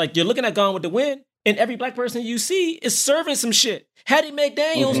 And it's like, you're looking at Gone with the Wind, and every black person you see is serving some shit. Hattie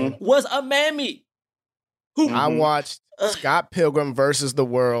McDaniels was a mammy. I watched Scott Pilgrim versus the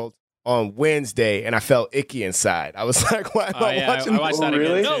World on Wednesday, and I felt icky inside. I was like, why am I watching? I watched that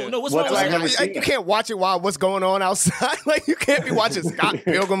really? again. No, what's wrong with that? You can't watch it while what's going on outside. Like, you can't be watching Scott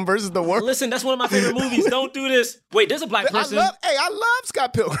Pilgrim versus the World. Listen, that's one of my favorite movies. Don't do this. Wait, there's a black person. I love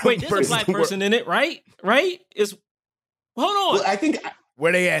Scott Pilgrim. Wait, there's a black person in it, right? Right? Hold on. Well, I think...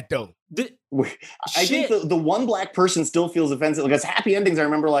 Where they at, though? I think the one black person still feels offensive. Because Happy Endings, I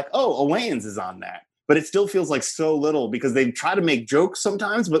remember like, oh, Wayans is on that. But it still feels like so little because they try to make jokes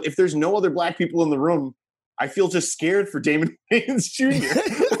sometimes. But if there's no other black people in the room, I feel just scared for Damon Wayans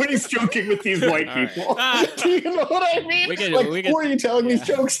Jr. when he's joking with these white people. Do you know what I mean? Who are you telling these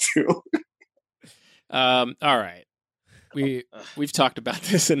jokes to? All right. We've talked about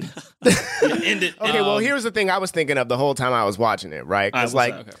this and end it. Okay, well, here's the thing I was thinking of the whole time I was watching it, right? Because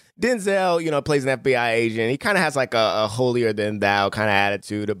Denzel, plays an FBI agent. He kind of has like a holier than thou kind of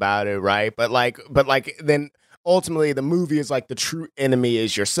attitude about it, right? But then ultimately the movie is like the true enemy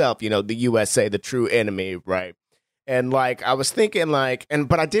is yourself. The USA, the true enemy, right? And like I was thinking like,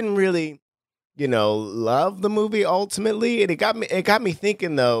 but I didn't really, love the movie ultimately. And it got me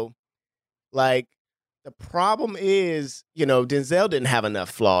thinking though, like the problem is, Denzel didn't have enough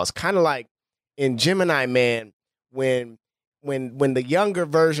flaws. Kind of like in Gemini Man, when the younger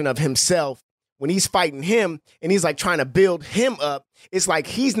version of himself, when he's fighting him and he's like trying to build him up, it's like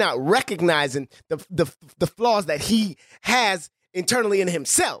he's not recognizing the flaws that he has internally in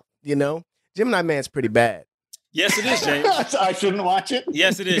himself. Gemini Man's pretty bad. Yes, it is, James. I shouldn't watch it.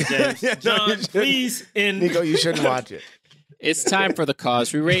 Yes, it is, James. John, please. Nico, you shouldn't watch it. It's time for the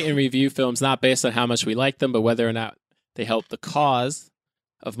cause. We rate and review films not based on how much we like them, but whether or not they help the cause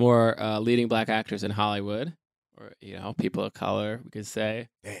of more leading black actors in Hollywood, or people of color, we could say.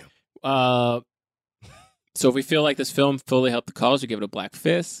 Damn. So if we feel like this film fully helped the cause, we give it a black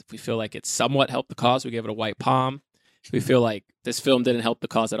fist. If we feel like it somewhat helped the cause, we give it a white palm. If we feel like this film didn't help the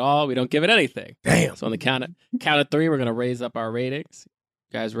cause at all, we don't give it anything. Damn. So on the count of three, we're gonna raise up our ratings.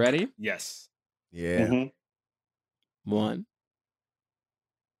 You guys ready? Yes. Yeah. Mm-hmm. 1,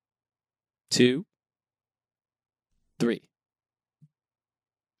 2, 3.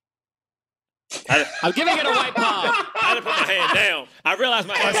 I'm giving it a white palm. I had to put my hand down. I realized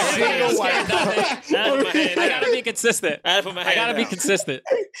my hand I gotta be consistent. I had to put my hand down. be consistent.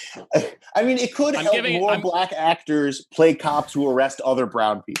 I mean, it could help more black actors play cops who arrest other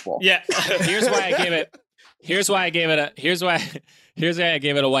brown people. Yeah. Here's why I gave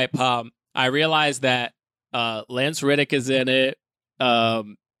it a white palm. I realized that Lance Riddick is in it.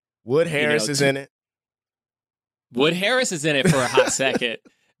 Wood Harris is in it. Wood Harris is in it for a hot second.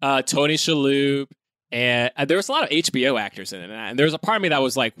 Tony Shalhoub, and there was a lot of HBO actors in it. And there was a part of me that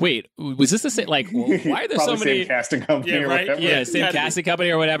was like, wait, was this the same? Like, why are there so many? Same casting company or right? whatever. Yeah, same casting company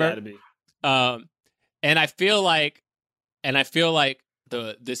or whatever. And I feel like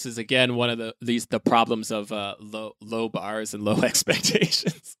this is again one of the problems of low bars and low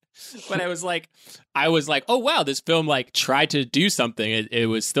expectations. But I was like, oh wow, this film like tried to do something.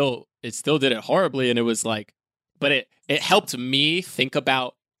 It still did it horribly, and it was like, but it helped me think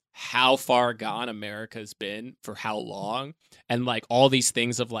about how far gone America's been for how long, and like all these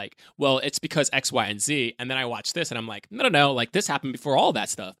things of like, well, it's because X, Y, and Z. And then I watch this and I'm like, no, like this happened before all that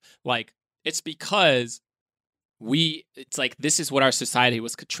stuff. Like it's because it's like, this is what our society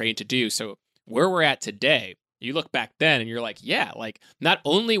was trained to do. So where we're at today, you look back then and you're like, yeah, like not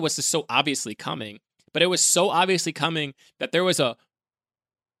only was this so obviously coming, but it was so obviously coming that there was a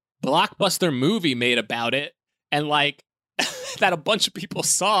blockbuster movie made about it. And like, that a bunch of people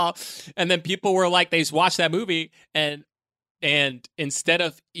saw, and then people were like, they watched that movie, and instead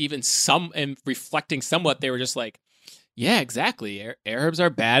of even reflecting somewhat, they were just like, yeah, exactly. Arabs are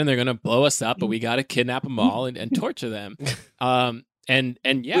bad, and they're gonna blow us up, but we got to kidnap them all and torture them. And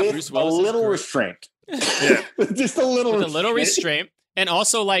yeah, with Bruce Willis, a little restraint. Yeah, just a little, with a little restraint, and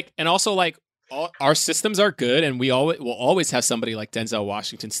also like our systems are good, and we'll always have somebody like Denzel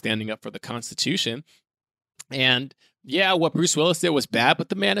Washington standing up for the Constitution. And yeah, what Bruce Willis did was bad, but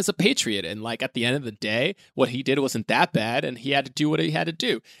the man is a patriot. And like at the end of the day, what he did wasn't that bad, and he had to do what he had to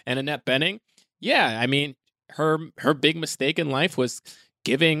do. And Annette Benning, yeah, I mean, her big mistake in life was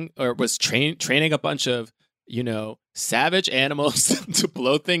training a bunch of, savage animals to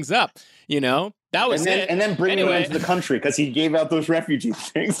blow things up. That was it. And then bringing them into the country because he gave out those refugee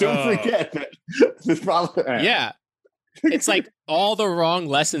things. Don't forget that. This problem. Yeah. It's like all the wrong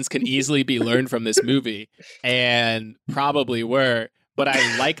lessons can easily be learned from this movie, and probably were. But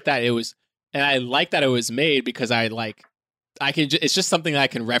I like that it was, and I like that it was made because it's just something that I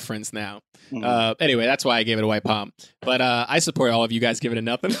can reference now. Anyway, that's why I gave it a white palm. But I support all of you guys giving it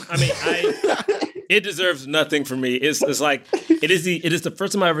nothing. I mean, it deserves nothing for me. It's like it is the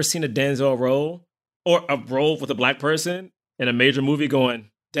first time I've ever seen a Denzel role or a role with a black person in a major movie. Going,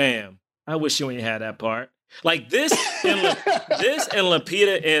 damn, I wish you ain't had that part. Like this and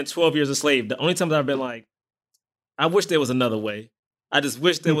Lapita and 12 Years a Slave. The only times I've been like, I wish there was another way. I just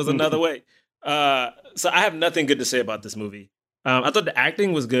wish there was another way. So I have nothing good to say about this movie. I thought the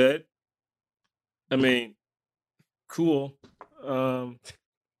acting was good. I mean, cool. The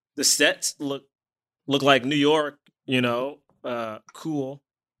sets look like New York, cool.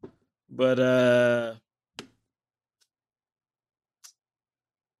 But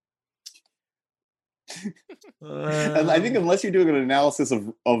I think unless you're doing an analysis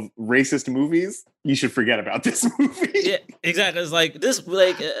of racist movies, you should forget about this movie. Yeah, exactly. It's like this,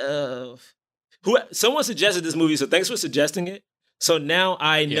 someone suggested this movie, so thanks for suggesting it. So now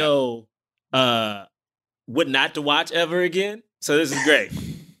I know what not to watch ever again. So this is great.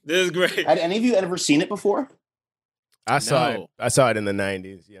 This is great. Had any of you ever seen it before? I saw it in the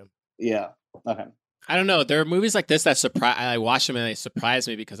 90s. Yeah. Yeah. Okay. I don't know. There are movies like this that surprise. I watch them and they surprise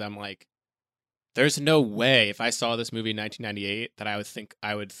me because I'm like, there's no way if I saw this movie in 1998 that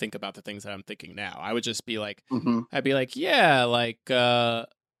I would think about the things that I'm thinking now. I would just be like, I'd be like, yeah,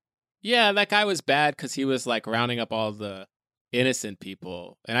 that guy was bad because he was like rounding up all the innocent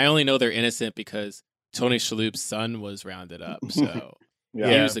people, and I only know they're innocent because Tony Shalhoub's son was rounded up. So. Yeah.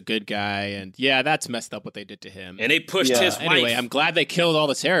 He was a good guy, and that's messed up what they did to him. And they pushed his wife. Anyway, I'm glad they killed all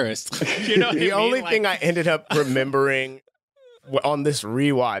the terrorists. You know the only thing I ended up remembering on this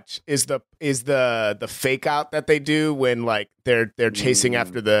rewatch is the fake out that they do when like they're chasing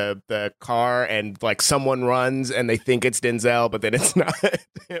after the car and like someone runs and they think it's Denzel, but then it's not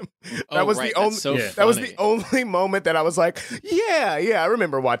him. That was the only that was the only moment that I was like, yeah, I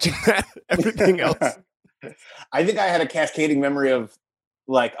remember watching that. Everything else. I think I had a cascading memory of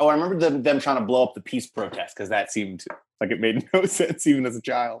like, I remember them trying to blow up the peace protest because that seemed like it made no sense even as a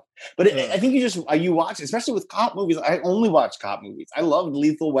child. But I think you watch, especially with cop movies. I only watch cop movies. I loved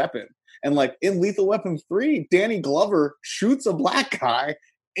Lethal Weapon, and like in Lethal Weapon 3, Danny Glover shoots a black guy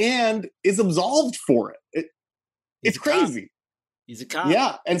and is absolved for it. It's crazy. He's a cop.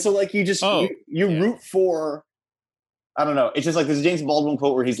 Yeah, and so like you root for. I don't know. It's just like there's a James Baldwin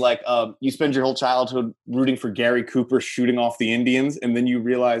quote where he's like, you spend your whole childhood rooting for Gary Cooper shooting off the Indians, and then you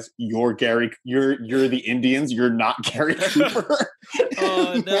realize you're the Indians, you're not Gary Cooper.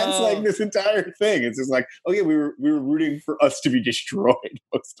 Oh, no. That's like this entire thing. It's just like, oh yeah, we were rooting for us to be destroyed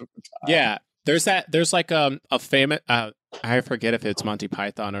most of the time. Yeah. There's like a famous I forget if it's Monty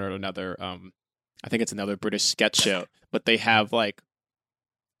Python or another I think it's another British sketch show, but they have like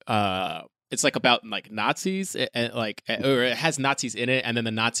it's like about like Nazis and like, or it has Nazis in it, and then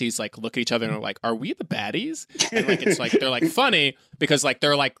the Nazis like look at each other and are like, "Are we the baddies?" And like it's like they're like funny because like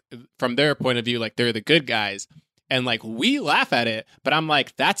they're like from their point of view like they're the good guys, and like we laugh at it, but I'm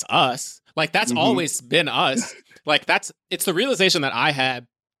like that's us, like that's always been us, like it's the realization that I had.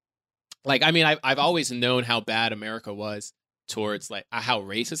 Like I mean I've always known how bad America was towards like how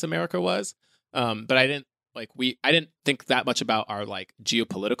racist America was, but I didn't think that much about our like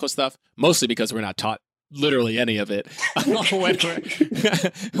geopolitical stuff, mostly because we're not taught literally any of it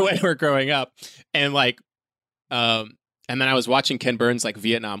when we're growing up. And like, and then I was watching Ken Burns' like the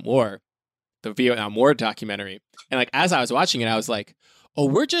Vietnam War documentary. And like, as I was watching it, I was like, oh,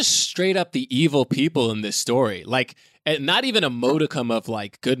 we're just straight up the evil people in this story. Like, and not even a modicum of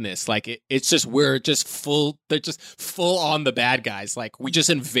like goodness. Like it's just they're just full on the bad guys. Like we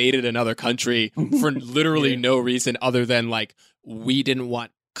just invaded another country for literally no reason other than like we didn't want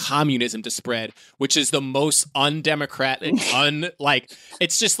communism to spread, which is the most undemocratic,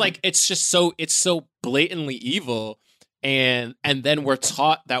 it's so blatantly evil. And then we're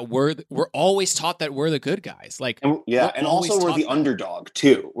taught that we're always taught that we're the good guys. Like and also we're the underdog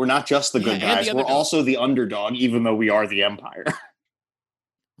too. We're not just the good guys. We're also the underdog, even though we are the empire.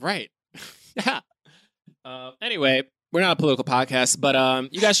 Right. Yeah. Anyway, we're not a political podcast, but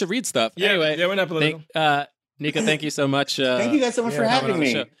you guys should read stuff. Anyway, we're not political. Nika, thank you so much. Thank you guys so much for having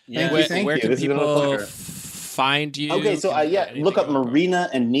me. Where can people find you? Okay, so look up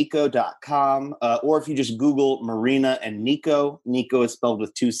marinaandnico.com, or if you just Google Marina and Nico. Nico is spelled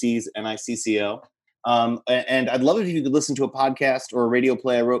with 2 C's, Nicco. And I'd love it if you could listen to a podcast or a radio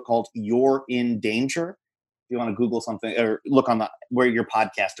play I wrote called You're in Danger. If you want to Google something or look on where your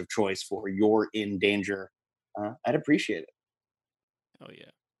podcast of choice for You're in Danger, I'd appreciate it. Oh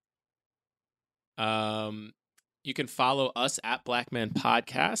yeah. You can follow us at Blackman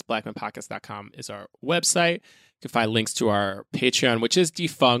Podcast. BlackmanPodcast.com is our website. You can find links to our Patreon, which is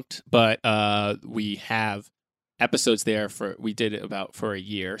defunct, but we have episodes there we did it about for a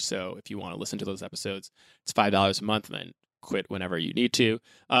year. So if you want to listen to those episodes, it's $5 a month, and then quit whenever you need to.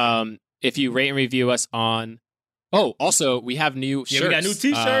 If you rate and review us on, also we have new shirts. We got new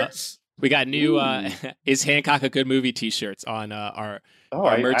T-shirts. We got new Is Hancock a Good Movie T-shirts on our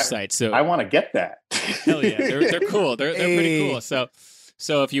merch site. So I want to get that. Hell yeah, they're cool. They're pretty cool. So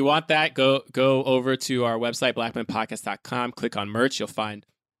if you want that, go over to our website, blackmanpodcast.com, click on merch. You'll find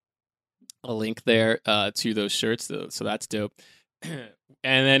a link there to those shirts. So that's dope. And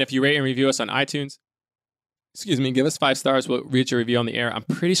then if you rate and review us on iTunes, give us 5 stars. We'll read your review on the air. I'm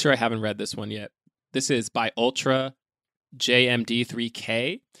pretty sure I haven't read this one yet. This is by Ultra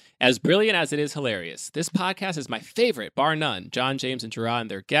JMD3K. As brilliant as it is hilarious, this podcast is my favorite, bar none. John, James, and Jerah and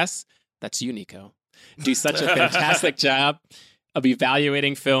their guests, that's you, Nico, do such a fantastic job of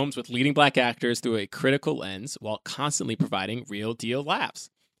evaluating films with leading black actors through a critical lens while constantly providing real deal laughs.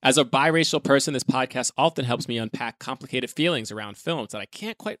 As a biracial person, this podcast often helps me unpack complicated feelings around films that I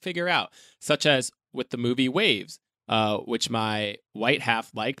can't quite figure out, such as with the movie Waves. which my white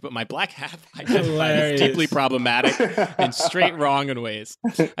half liked, but my black half identified as deeply problematic and straight wrong in ways.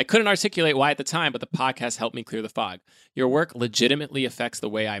 I couldn't articulate why at the time, but the podcast helped me clear the fog. Your work legitimately affects the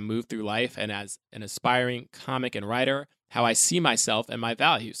way I move through life, and as an aspiring comic and writer, how I see myself and my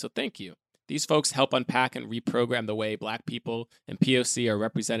values. So thank you. These folks help unpack and reprogram the way Black people and POC are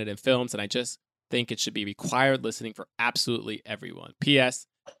represented in films, and I just think it should be required listening for absolutely everyone. P.S.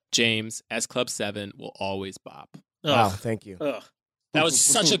 James, S Club 7 will always bop. Wow, thank you. That was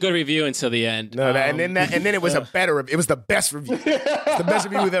such a good review until the end. No, and then it was a better review. It was the best review. It's the best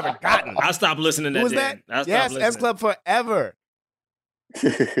review we've ever gotten. I stopped listening to that. Who was that? Yes, S Club Forever.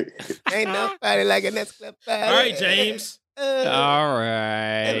 Ain't nobody like an S Club Forever. All right, James. All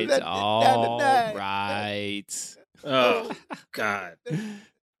right. Oh, God.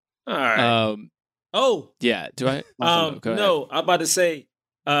 All right. Yeah. Do I? No, I'm about to say,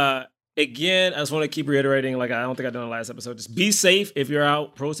 again, I just want to keep reiterating, like, I don't think I done the last episode. Just be safe if you're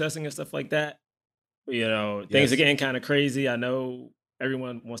out protesting and stuff like that. You know, things are getting kind of crazy. I know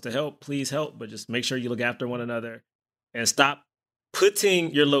everyone wants to help. Please help, but just make sure you look after one another and stop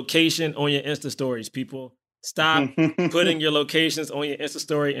putting your location on your Insta stories, people. Stop putting your locations on your Insta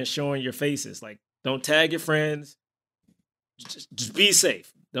story and showing your faces. Like, don't tag your friends. Just be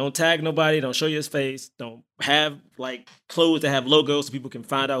safe. Don't tag nobody. Don't show your face. Don't have like clothes that have logos so people can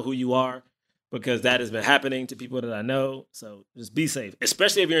find out who you are, because that has been happening to people that I know. So just be safe,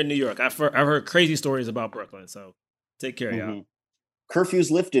 especially if you're in New York. I've heard crazy stories about Brooklyn. So take care, y'all. Curfew's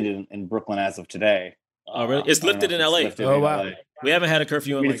lifted in Brooklyn as of today. Oh, really? It's lifted in LA. Wow. We haven't had a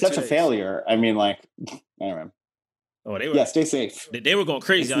curfew in it's such a failure. I mean, like, anyway. Oh, they were. Yeah, stay safe. They were going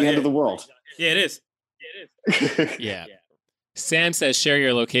crazy. It's the end of the world. Yeah, it is. Yeah. Sam says, share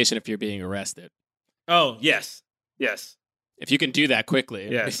your location if you're being arrested. Oh, yes. Yes. If you can do that quickly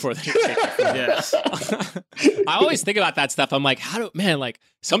before they take it. Yes. I always think about that stuff. I'm like,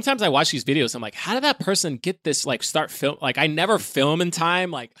 sometimes I watch these videos. I'm like, how did that person get this, like, start film? Like, I never film in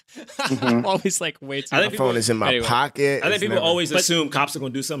time. Like, I'm always like, wait. My phone is in my pocket. I think people always assume cops are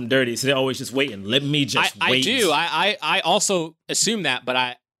going to do something dirty. So they're always just waiting. Let me just wait. I do. I also assume that,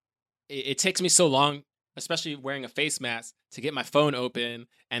 but it takes me so long, especially wearing a face mask, to get my phone open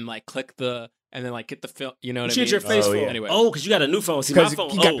and like click and then like get the film, you know what I mean? Shoot your face for anyway. Oh, because you got a new phone. See, my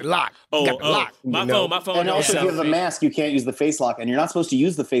phone. You got the lock. My phone. And also, if you have a mask, you can't use the face lock, and you're not supposed to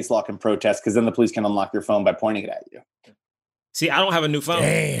use the face lock in protest because then the police can unlock your phone by pointing it at you. See, I don't have a new phone.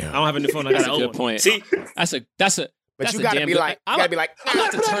 Damn. I don't have a new phone. I got an old good point. See, that's a. But you gotta be like, I'm about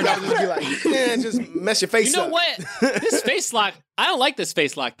to turn up and be like, just mess your face up. You know what? This face lock, I don't like this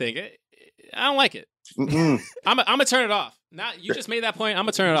face lock thing. I don't like it. I'm gonna turn it off. Now you just made that point. I'm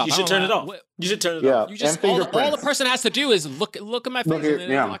gonna turn it off. You should turn it off. You should turn it off. You just all the person has to do is look at my face and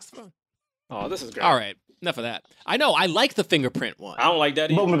then it unlocks the phone. Oh, this is great. All right, enough of that. I know I like the fingerprint one. I don't like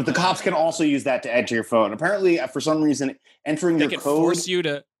that either. But the cops can also use that to enter your phone. Apparently, for some reason, entering your code. They can force you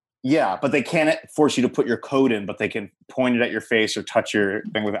to. Yeah, but they can't force you to put your code in, but they can point it at your face or touch your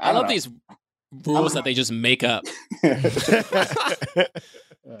thing with it. I love these rules that they just make up.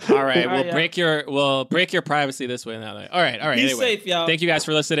 All right, we'll break your privacy this way and that way. All right. Be anyway, safe, y'all. Thank you guys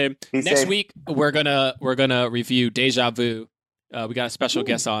for listening. Next week we're gonna review Déjà Vu. We got a special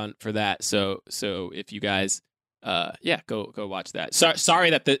guest on for that. So if you guys, go watch that. Sorry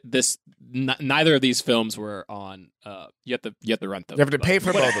that neither of these films were on. You have to rent them. You have to pay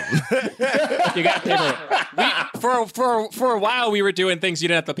for both of them. You got to pay for them. For a while we were doing things you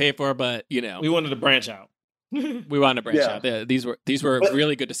didn't have to pay for, but you know we wanted to branch out. We wanted to branch out. Yeah, these were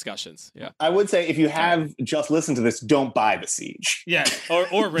really good discussions. Yeah, I would say if you have just listened to this, don't buy The Siege. Yeah,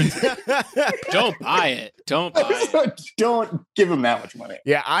 or rent it. Don't buy it. Don't buy it. Don't give them that much money.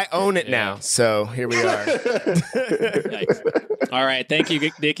 Yeah, I own it now. So here we are. All right, thank you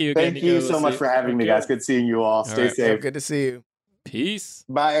again. Thank you so much for having me, guys. Good seeing you all. Stay safe. Good to see you. Peace.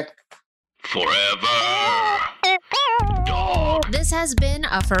 Bye. Forever Dog. This has been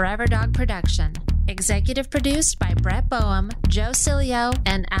a Forever Dog production. Executive produced by Brett Boehm, Joe Cilio,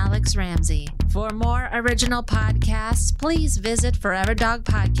 and Alex Ramsey. For more original podcasts, please visit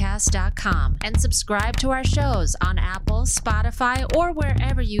foreverdogpodcast.com and subscribe to our shows on Apple, Spotify, or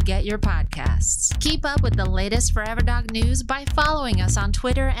wherever you get your podcasts. Keep up with the latest Forever Dog news by following us on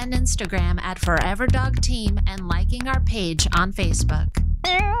Twitter and Instagram at Forever Dog Team and liking our page on Facebook.